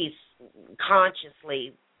he's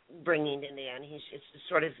consciously bringing it in. It's just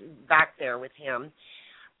sort of back there with him.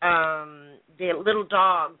 The little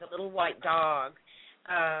dog, the little white dog,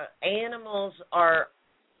 animals are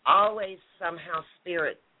always somehow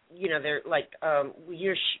spirit. They're like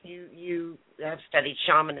you have studied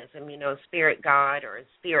shamanism, a spirit guide or a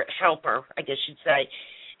spirit helper, I guess you'd say.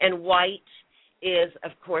 And white is,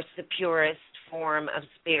 of course, the purest form of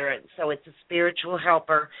spirit. So it's a spiritual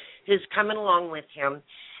helper who's coming along with him.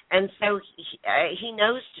 And so he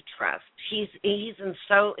knows to trust. He's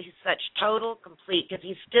such total, complete, because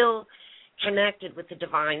he's still connected with the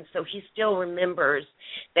divine. So he still remembers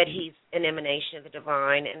that he's an emanation of the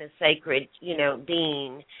divine and a sacred,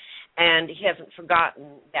 being. And he hasn't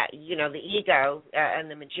forgotten that, the ego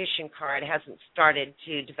and the magician card hasn't started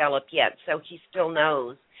to develop yet. So he still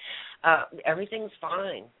knows everything's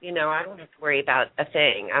fine. I don't have to worry about a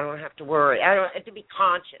thing. I don't have to worry. I don't have to be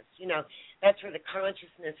conscious. That's where the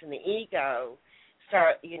consciousness and the ego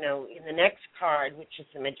start, in the next card, which is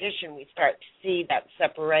the magician, we start to see that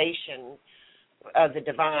separation of the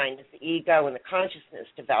divine as the ego and the consciousness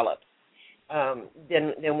develops.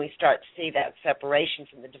 Then we start to see that separation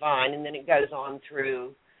from the divine, and then it goes on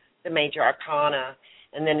through the major arcana,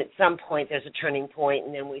 and then at some point there's a turning point,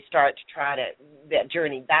 and then we start to try that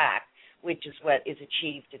journey back, which is what is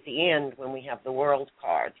achieved at the end when we have the world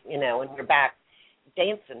card, and we're back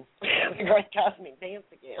dancing, the great cosmic dance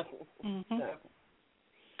again. Mm-hmm.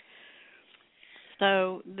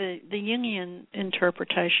 So the Jungian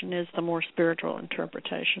interpretation is the more spiritual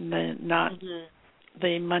interpretation, not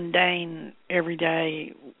the mundane,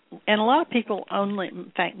 everyday. And a lot of people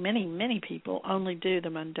in fact, many people only do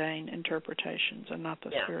the mundane interpretations and not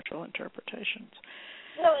the spiritual interpretations.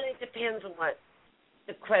 Well, and it depends on what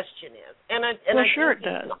the question is. Sure it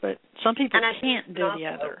does, but some people can't do the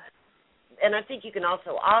other. And I think you can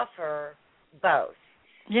also offer both.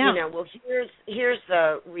 Yeah. Here's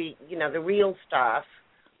the real stuff,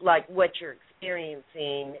 like what you're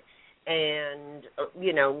experiencing, and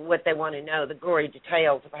what they want to know, the gory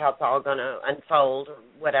details of how it's all going to unfold or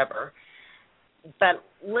whatever. But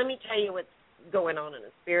let me tell you what's going on in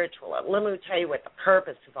a spiritual level. Let me tell you what the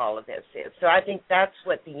purpose of all of this is. So I think that's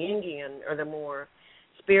what the Jungian or the more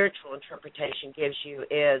spiritual interpretation gives you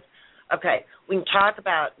is, okay, we can talk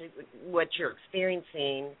about what you're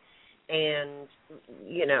experiencing and,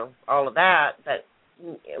 all of that, but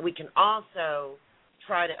we can also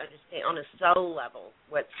try to understand on a soul level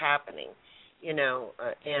what's happening,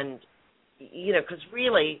 because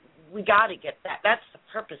really we got to get that. That's the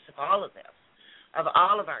purpose of all of this, of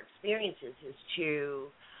all of our experiences, is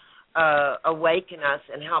to awaken us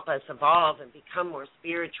and help us evolve and become more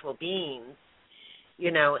spiritual beings,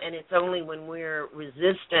 and it's only when we're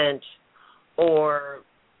resistant or,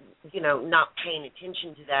 not paying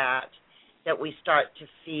attention to that we start to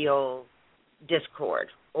feel discord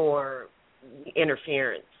or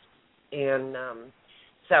interference. And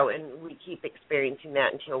and we keep experiencing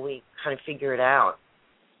that until we kind of figure it out.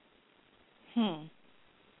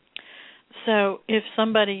 So if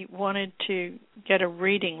somebody wanted to get a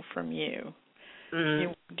reading from you,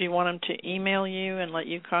 do you want them to email you and let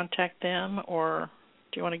you contact them, or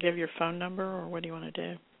do you want to give your phone number, or what do you want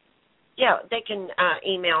to do? Yeah, they can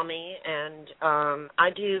email me, and I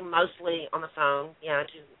do mostly on the phone. I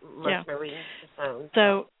do most of my readings on the phone.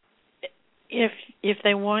 So if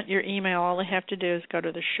they want your email, all they have to do is go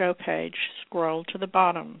to the show page, scroll to the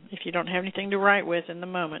bottom. If you don't have anything to write with in the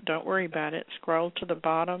moment, don't worry about it. Scroll to the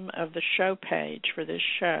bottom of the show page for this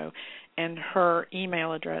show, and her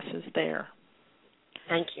email address is there.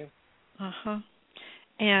 Thank you.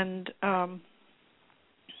 And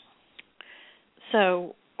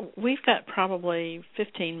so we've got probably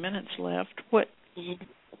 15 minutes left. What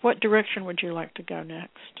direction would you like to go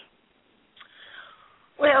next?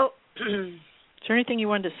 Well, is there anything you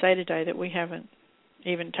wanted to say today that we haven't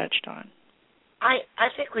even touched on? I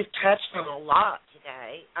think we've touched on a lot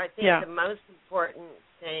today. I think the most important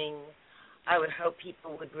thing I would hope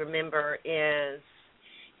people would remember is,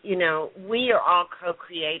 we are all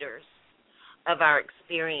co-creators of our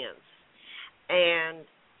experience. And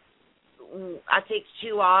I think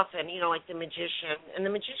too often, like the Magician, and the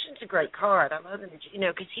Magician's a great card. I love the Magician,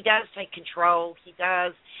 because he does take control. He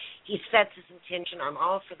sets his intention. I'm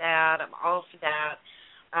all for that.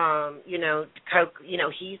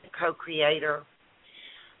 He's the co-creator.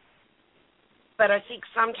 But I think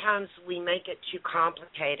sometimes we make it too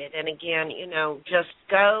complicated. And again, just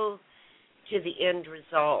go to the end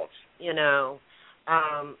result,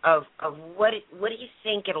 of what do you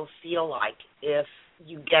think it'll feel like if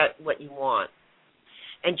you get what you want,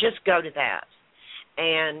 and just go to that,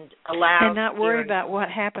 and allow, and not worry about what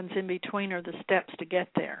happens in between or the steps to get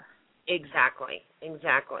there. Exactly, and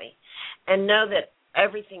know that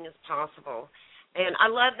everything is possible. And I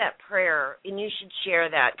love that prayer, and you should share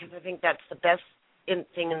that, because I think that's the best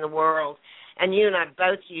thing in the world. And you and I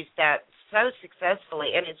both used that so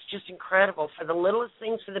successfully, and it's just incredible, for the littlest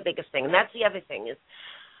things to the biggest thing. And that's the other thing, is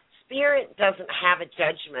Spirit doesn't have a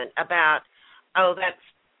judgment about, oh, that's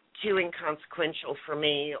too inconsequential for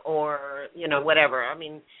me, or, whatever. I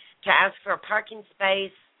mean, to ask for a parking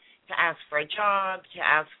space, to ask for a job, to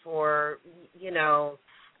ask for,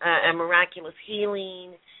 a miraculous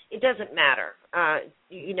healing, it doesn't matter.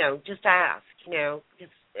 Just ask,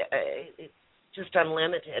 it's just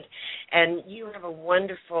unlimited. And you have a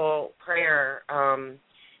wonderful prayer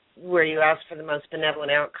where you ask for the most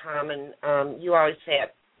benevolent outcome, and you always say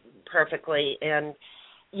it perfectly. And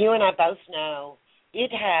you and I both know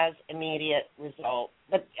it has immediate results.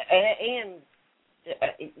 But and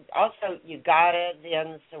also, you gotta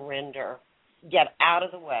then surrender. Get out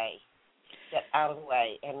of the way.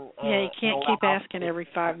 And you can't keep asking every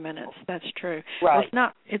 5 minutes. That's true. Right.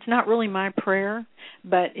 Well, it's not really my prayer,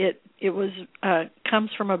 but it was comes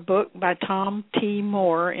from a book by Tom T.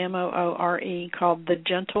 Moore, Moore, called The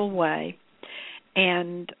Gentle Way,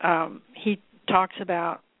 and he talks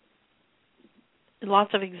about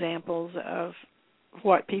lots of examples of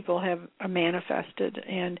what people have manifested,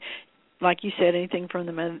 and like you said, anything from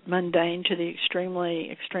the mundane to the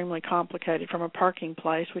extremely, extremely complicated, from a parking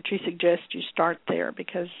place, which he suggests you start there,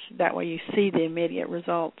 because that way you see the immediate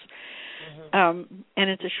results. Mm-hmm. And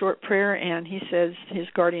it's a short prayer, and he says, his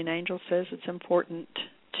guardian angel says it's important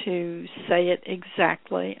to say it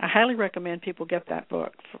exactly. I highly recommend people get that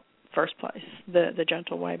book, first place, The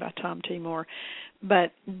Gentle Way by Tom T. Moore.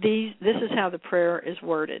 But this is how the prayer is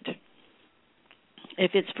worded.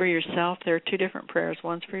 If it's for yourself, there are two different prayers.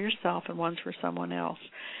 One's for yourself and one's for someone else.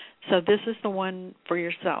 So this is the one for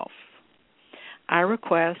yourself. I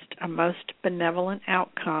request a most benevolent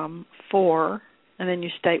outcome for, and then you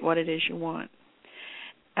state what it is you want.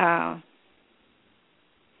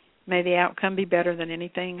 May the outcome be better than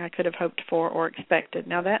anything I could have hoped for or expected.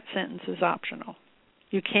 Now, that sentence is optional.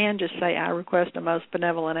 You can just say, I request a most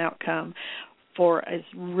benevolent outcome for a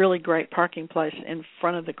really great parking place in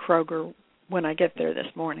front of the Kroger when I get there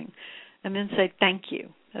this morning, and then say thank you.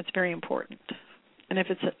 That's very important. And if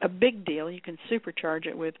it's a big deal, you can supercharge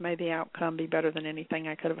it with, may the outcome be better than anything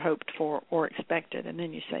I could have hoped for or expected, and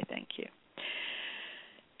then you say thank you.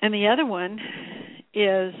 And the other one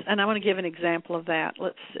is, and I want to give an example of that.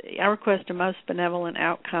 Let's see. I request a most benevolent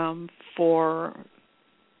outcome for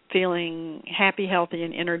feeling happy, healthy,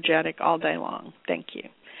 and energetic all day long. Thank you.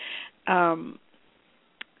 And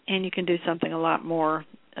you can do something a lot more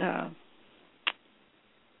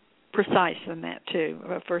precise than that, too,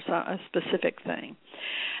 for a specific thing.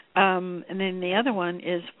 And then the other one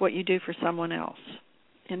is what you do for someone else.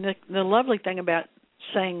 And the lovely thing about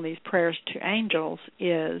saying these prayers to angels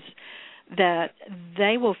is that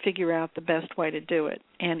they will figure out the best way to do it.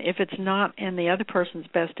 And if it's not in the other person's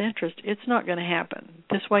best interest, it's not going to happen.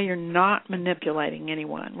 This way you're not manipulating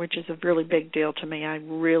anyone, which is a really big deal to me. I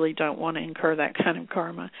really don't want to incur that kind of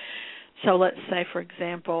karma. So let's say, for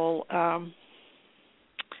example,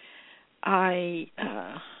 I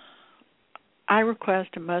request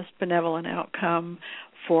a most benevolent outcome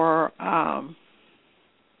for,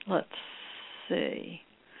 let's see,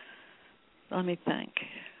 let me think,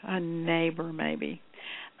 a neighbor maybe.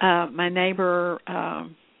 My neighbor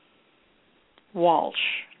Walsh,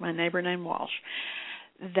 my neighbor named Walsh,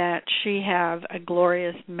 that she have a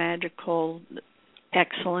glorious, magical,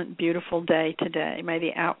 excellent, beautiful day today. May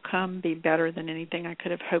the outcome be better than anything I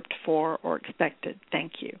could have hoped for or expected.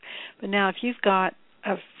 Thank you. But now if you've got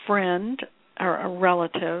a friend or a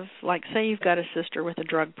relative, like say you've got a sister with a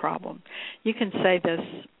drug problem, you can say this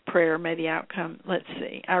prayer, may the outcome, let's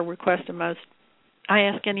see, I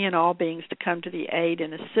ask any and all beings to come to the aid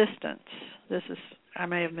and assistance. I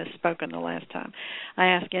may have misspoken the last time. I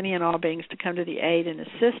ask any and all beings to come to the aid and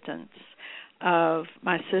assistance of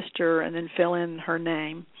my sister, and then fill in her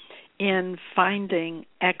name, in finding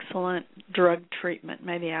excellent drug treatment.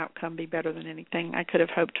 May the outcome be better than anything I could have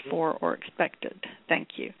hoped for or expected. Thank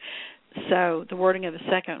you. So the wording of the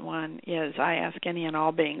second one is, I ask any and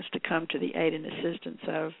all beings to come to the aid and assistance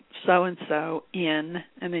of so-and-so in,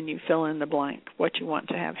 and then you fill in the blank, what you want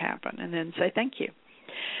to have happen, and then say thank you.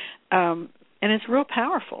 And it's real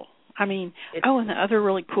powerful. I mean, and the other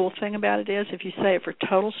really cool thing about it is if you say it for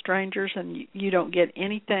total strangers and you don't get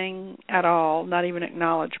anything at all, not even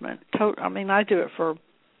acknowledgement. I do it for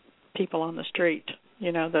people on the street,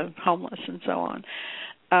 the homeless and so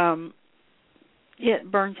on. It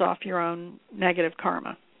burns off your own negative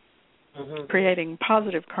karma, creating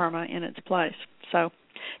positive karma in its place. So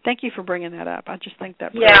thank you for bringing that up. I just think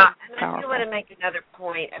that is powerful. I do want to make another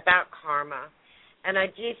point about karma. And I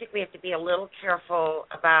do think we have to be a little careful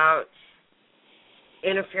about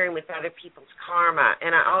interfering with other people's karma.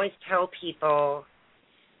 And I always tell people,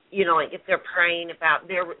 like if they're praying about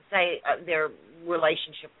their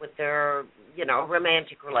relationship with their,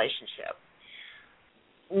 romantic relationship,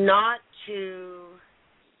 not to,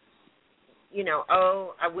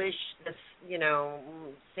 I wish this,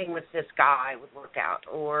 thing with this guy would work out,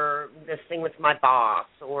 or this thing with my boss,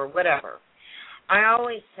 or whatever. I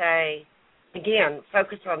always say, again,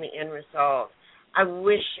 focus on the end result. I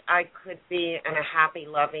wish I could be in a happy,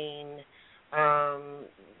 loving,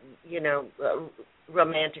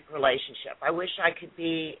 romantic relationship. I wish I could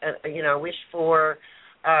be, I wish for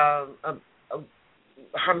a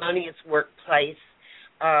harmonious workplace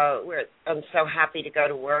where I'm so happy to go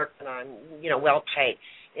to work and I'm, well paid.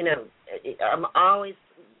 I'm always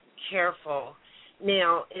careful.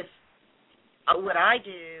 Now, if what I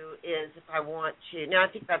do is if I want to, now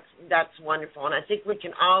I think that's wonderful, and I think we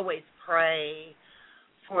can always pray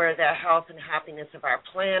for the health and happiness of our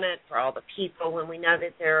planet, for all the people, when we know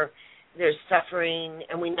that there's suffering,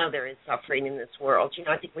 and we know there is suffering in this world.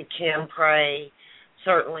 I think we can pray.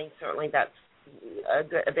 Certainly that's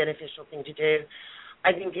a beneficial thing to do.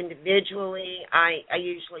 I think individually, I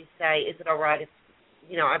usually say, is it all right if,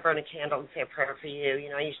 I burn a candle and say a prayer for you?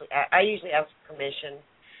 I usually ask permission.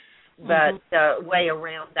 But the way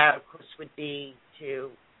around that, of course, would be to,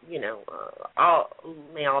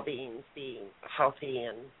 may all beings be healthy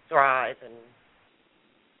and thrive and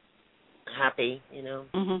happy,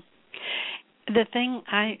 The thing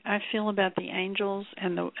I feel about the angels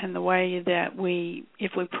and the way that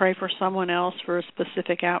if we pray for someone else for a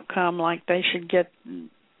specific outcome, like they should get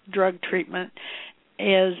drug treatment,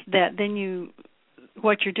 is that then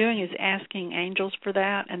what you're doing is asking angels for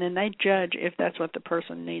that, and then they judge if that's what the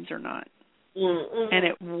person needs or not. And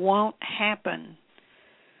it won't happen.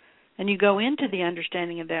 And you go into the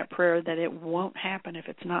understanding of that prayer that it won't happen if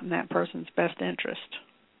it's not in that person's best interest.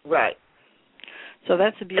 Right. So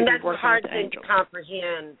that's the beauty of working with angels. And that's a hard thing to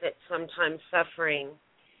comprehend, that sometimes suffering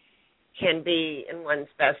can be in one's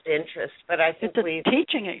best interest. But I think it's a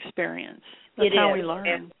teaching experience. That's how we learn.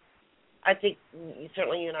 And I think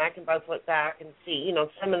certainly you and I can both look back and see,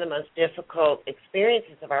 some of the most difficult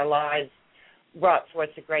experiences of our lives brought forth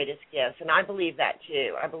the greatest gifts. And I believe that,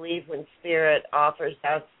 too. I believe when Spirit offers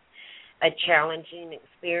us a challenging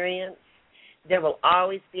experience, there will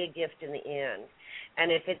always be a gift in the end.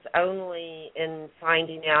 And if it's only in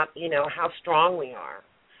finding out, how strong we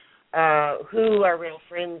are, who our real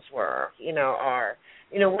friends were,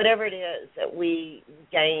 whatever it is that we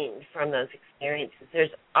gained from those experiences,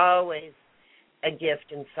 there's always a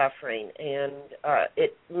gift in suffering. And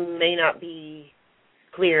it may not be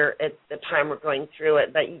clear at the time we're going through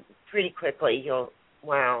it, but pretty quickly if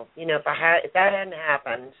that hadn't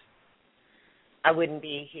happened, I wouldn't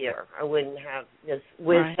be here. I wouldn't have this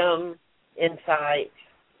wisdom, insight,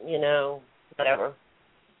 whatever.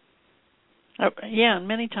 And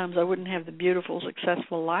many times I wouldn't have the beautiful,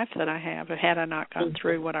 successful life that I have had I not gone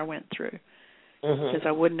through what I went through, because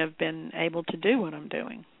I wouldn't have been able to do what I'm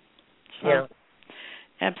doing. So,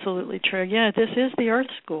 absolutely true. Yeah, this is the Earth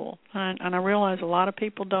School, and I realize a lot of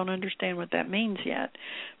people don't understand what that means yet,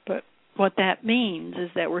 but what that means is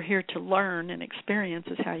that we're here to learn, and experience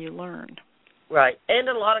is how you learn. Right, and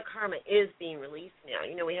a lot of karma is being released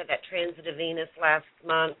now. We had that transit of Venus last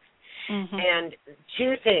month, and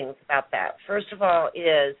two things about that. First of all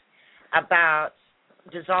is about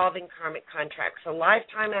dissolving karmic contracts. So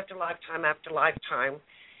lifetime after lifetime after lifetime,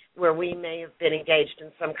 where we may have been engaged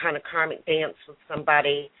in some kind of karmic dance with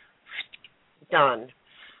somebody, done,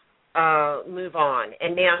 move on.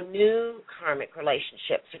 And now new karmic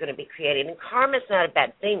relationships are going to be created. And karma is not a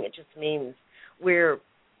bad thing. It just means we're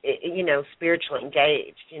spiritually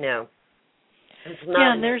engaged, It's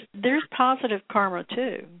not and there's positive karma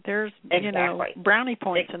too. There's brownie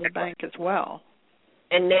points in the bank as well.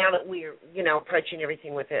 And now that we're, approaching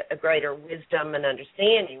everything with a greater wisdom and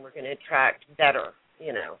understanding, we're going to attract better,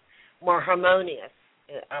 more harmonious,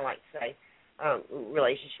 I like to say,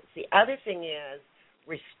 relationships. The other thing is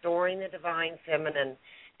restoring the divine feminine,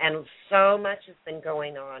 and so much has been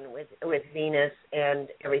going on with Venus and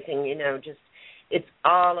everything, just it's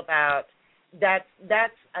all about that's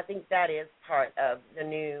I think that is part of the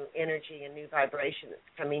new energy and new vibration that's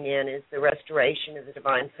coming in, is the restoration of the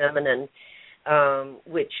divine feminine,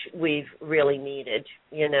 which we've really needed,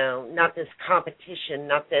 not this competition,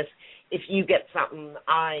 not this, if you get something,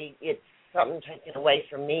 it's something taken away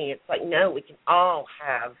from me. It's like, no, we can all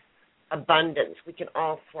have abundance. We can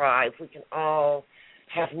all thrive. We can all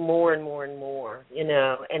have more and more and more,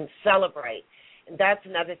 and celebrate. And that's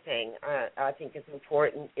another thing I think is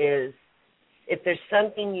important, is if there's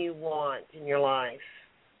something you want in your life,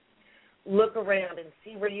 look around and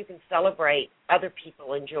see where you can celebrate other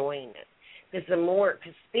people enjoying it. Because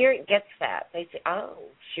Spirit gets that. They say, oh,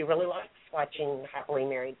 she really likes watching happily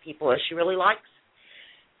married people, or she really likes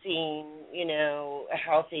seeing,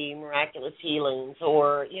 healthy, miraculous healings,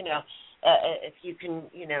 or, if you can,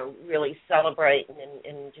 really celebrate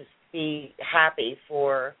and just be happy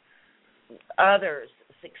for others'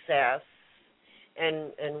 success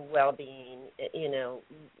and well-being,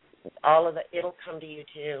 all of that, it'll come to you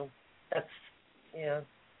too. That's,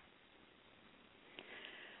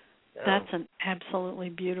 So. That's an absolutely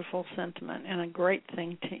beautiful sentiment and a great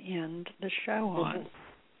thing to end the show on.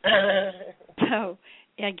 So,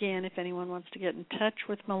 again, if anyone wants to get in touch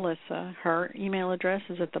with Melissa, her email address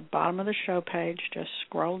is at the bottom of the show page. Just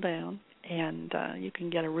scroll down, and you can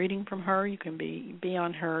get a reading from her. You can be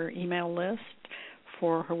on her email list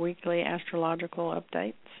for her weekly astrological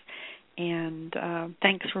updates. And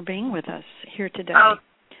thanks for being with us here today. Oh,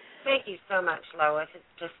 thank you so much, Lois. It's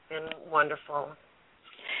just been wonderful.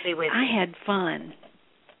 Be with I you. had fun.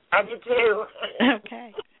 I did too.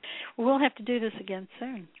 Okay. We'll have to do this again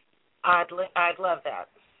soon. I'd love that.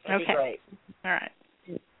 That'd be great. All right.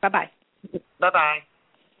 Bye-bye. Bye-bye.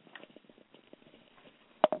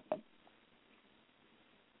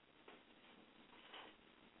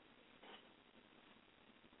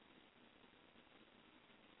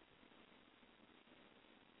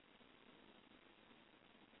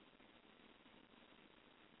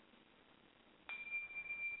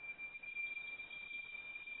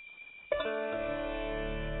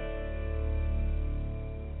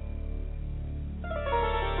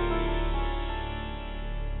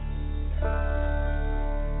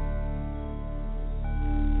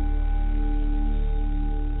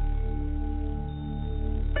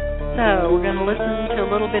 So we're going to listen to a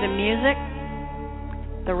little bit of music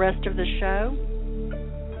the rest of the show.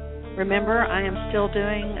 Remember, I am still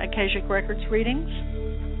doing Akashic Records readings.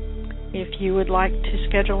 If you would like to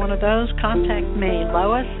schedule one of those, contact me,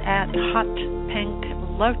 Lois at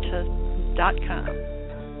hotpinklotus.com.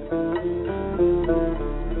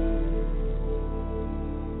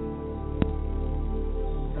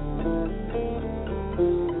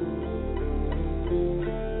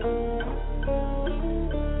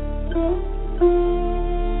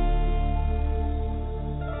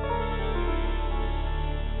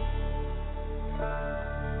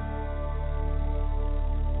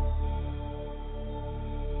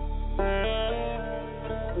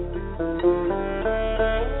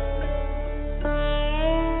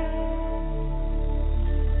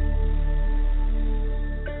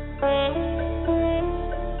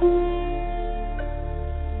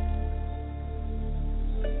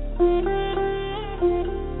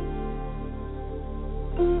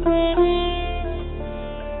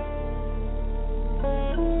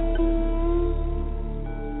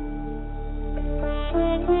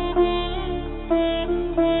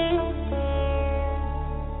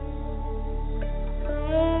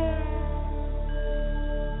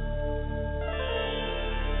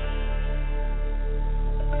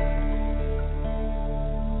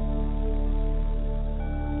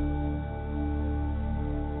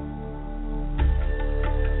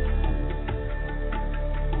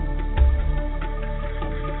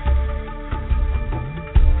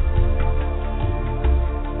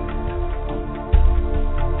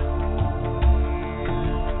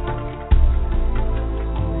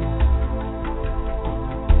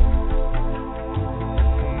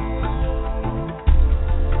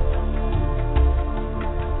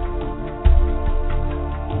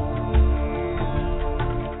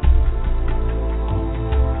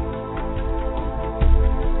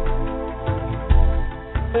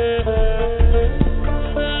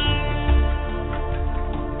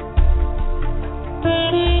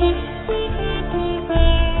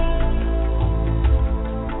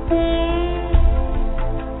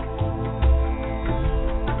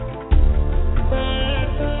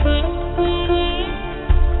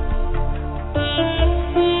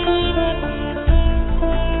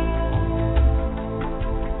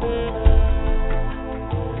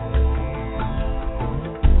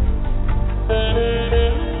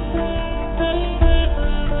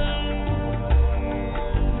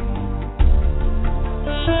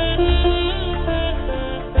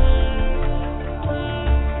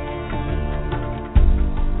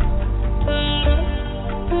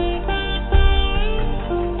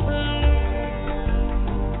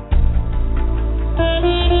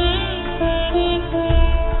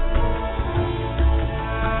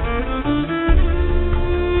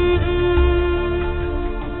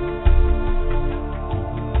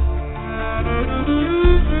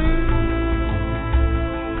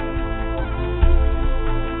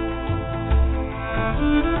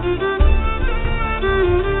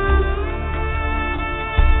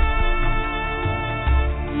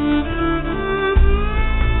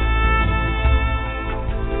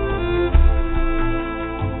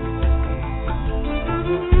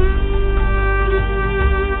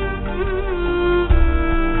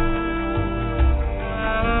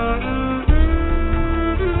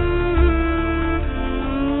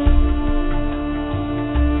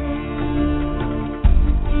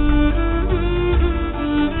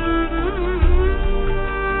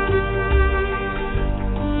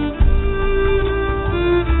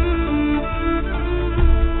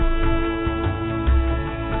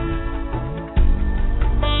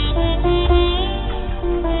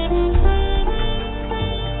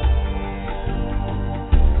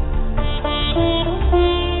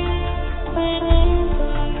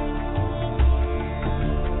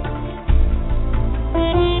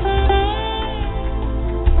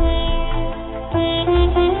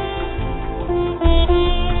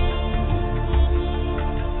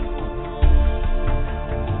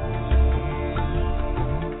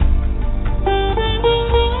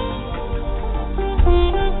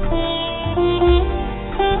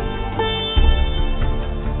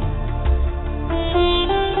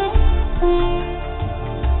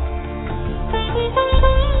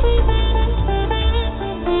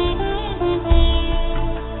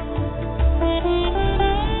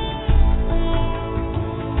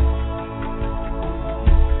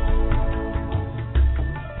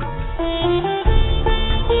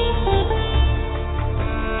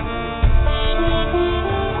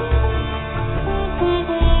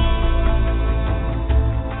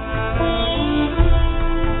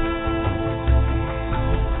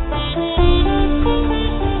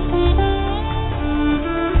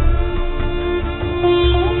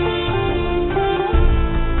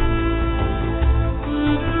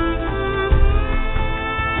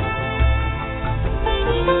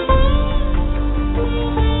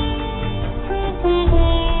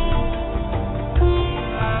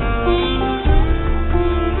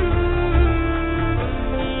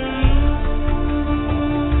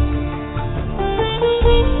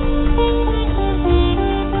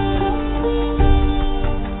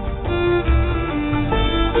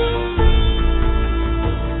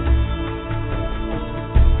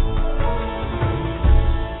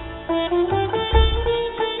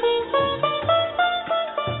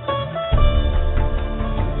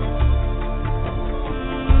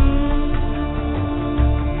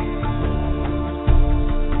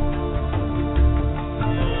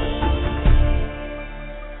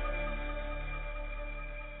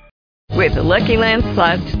 With the Lucky Land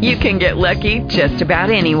Slots, you can get lucky just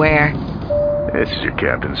about anywhere. This is your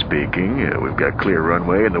captain speaking. We've got clear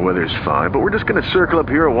runway and the weather's fine, but we're just going to circle up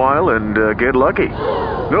here a while and get lucky.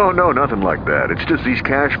 No, nothing like that. It's just these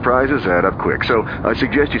cash prizes add up quick. So I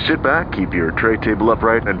suggest you sit back, keep your tray table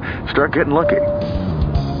upright, and start getting lucky.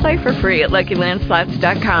 Play for free at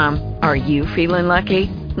LuckyLandSlots.com. Are you feeling lucky?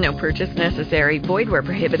 No purchase necessary. Void where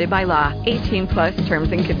prohibited by law. 18+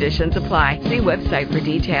 terms and conditions apply. See website for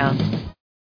details.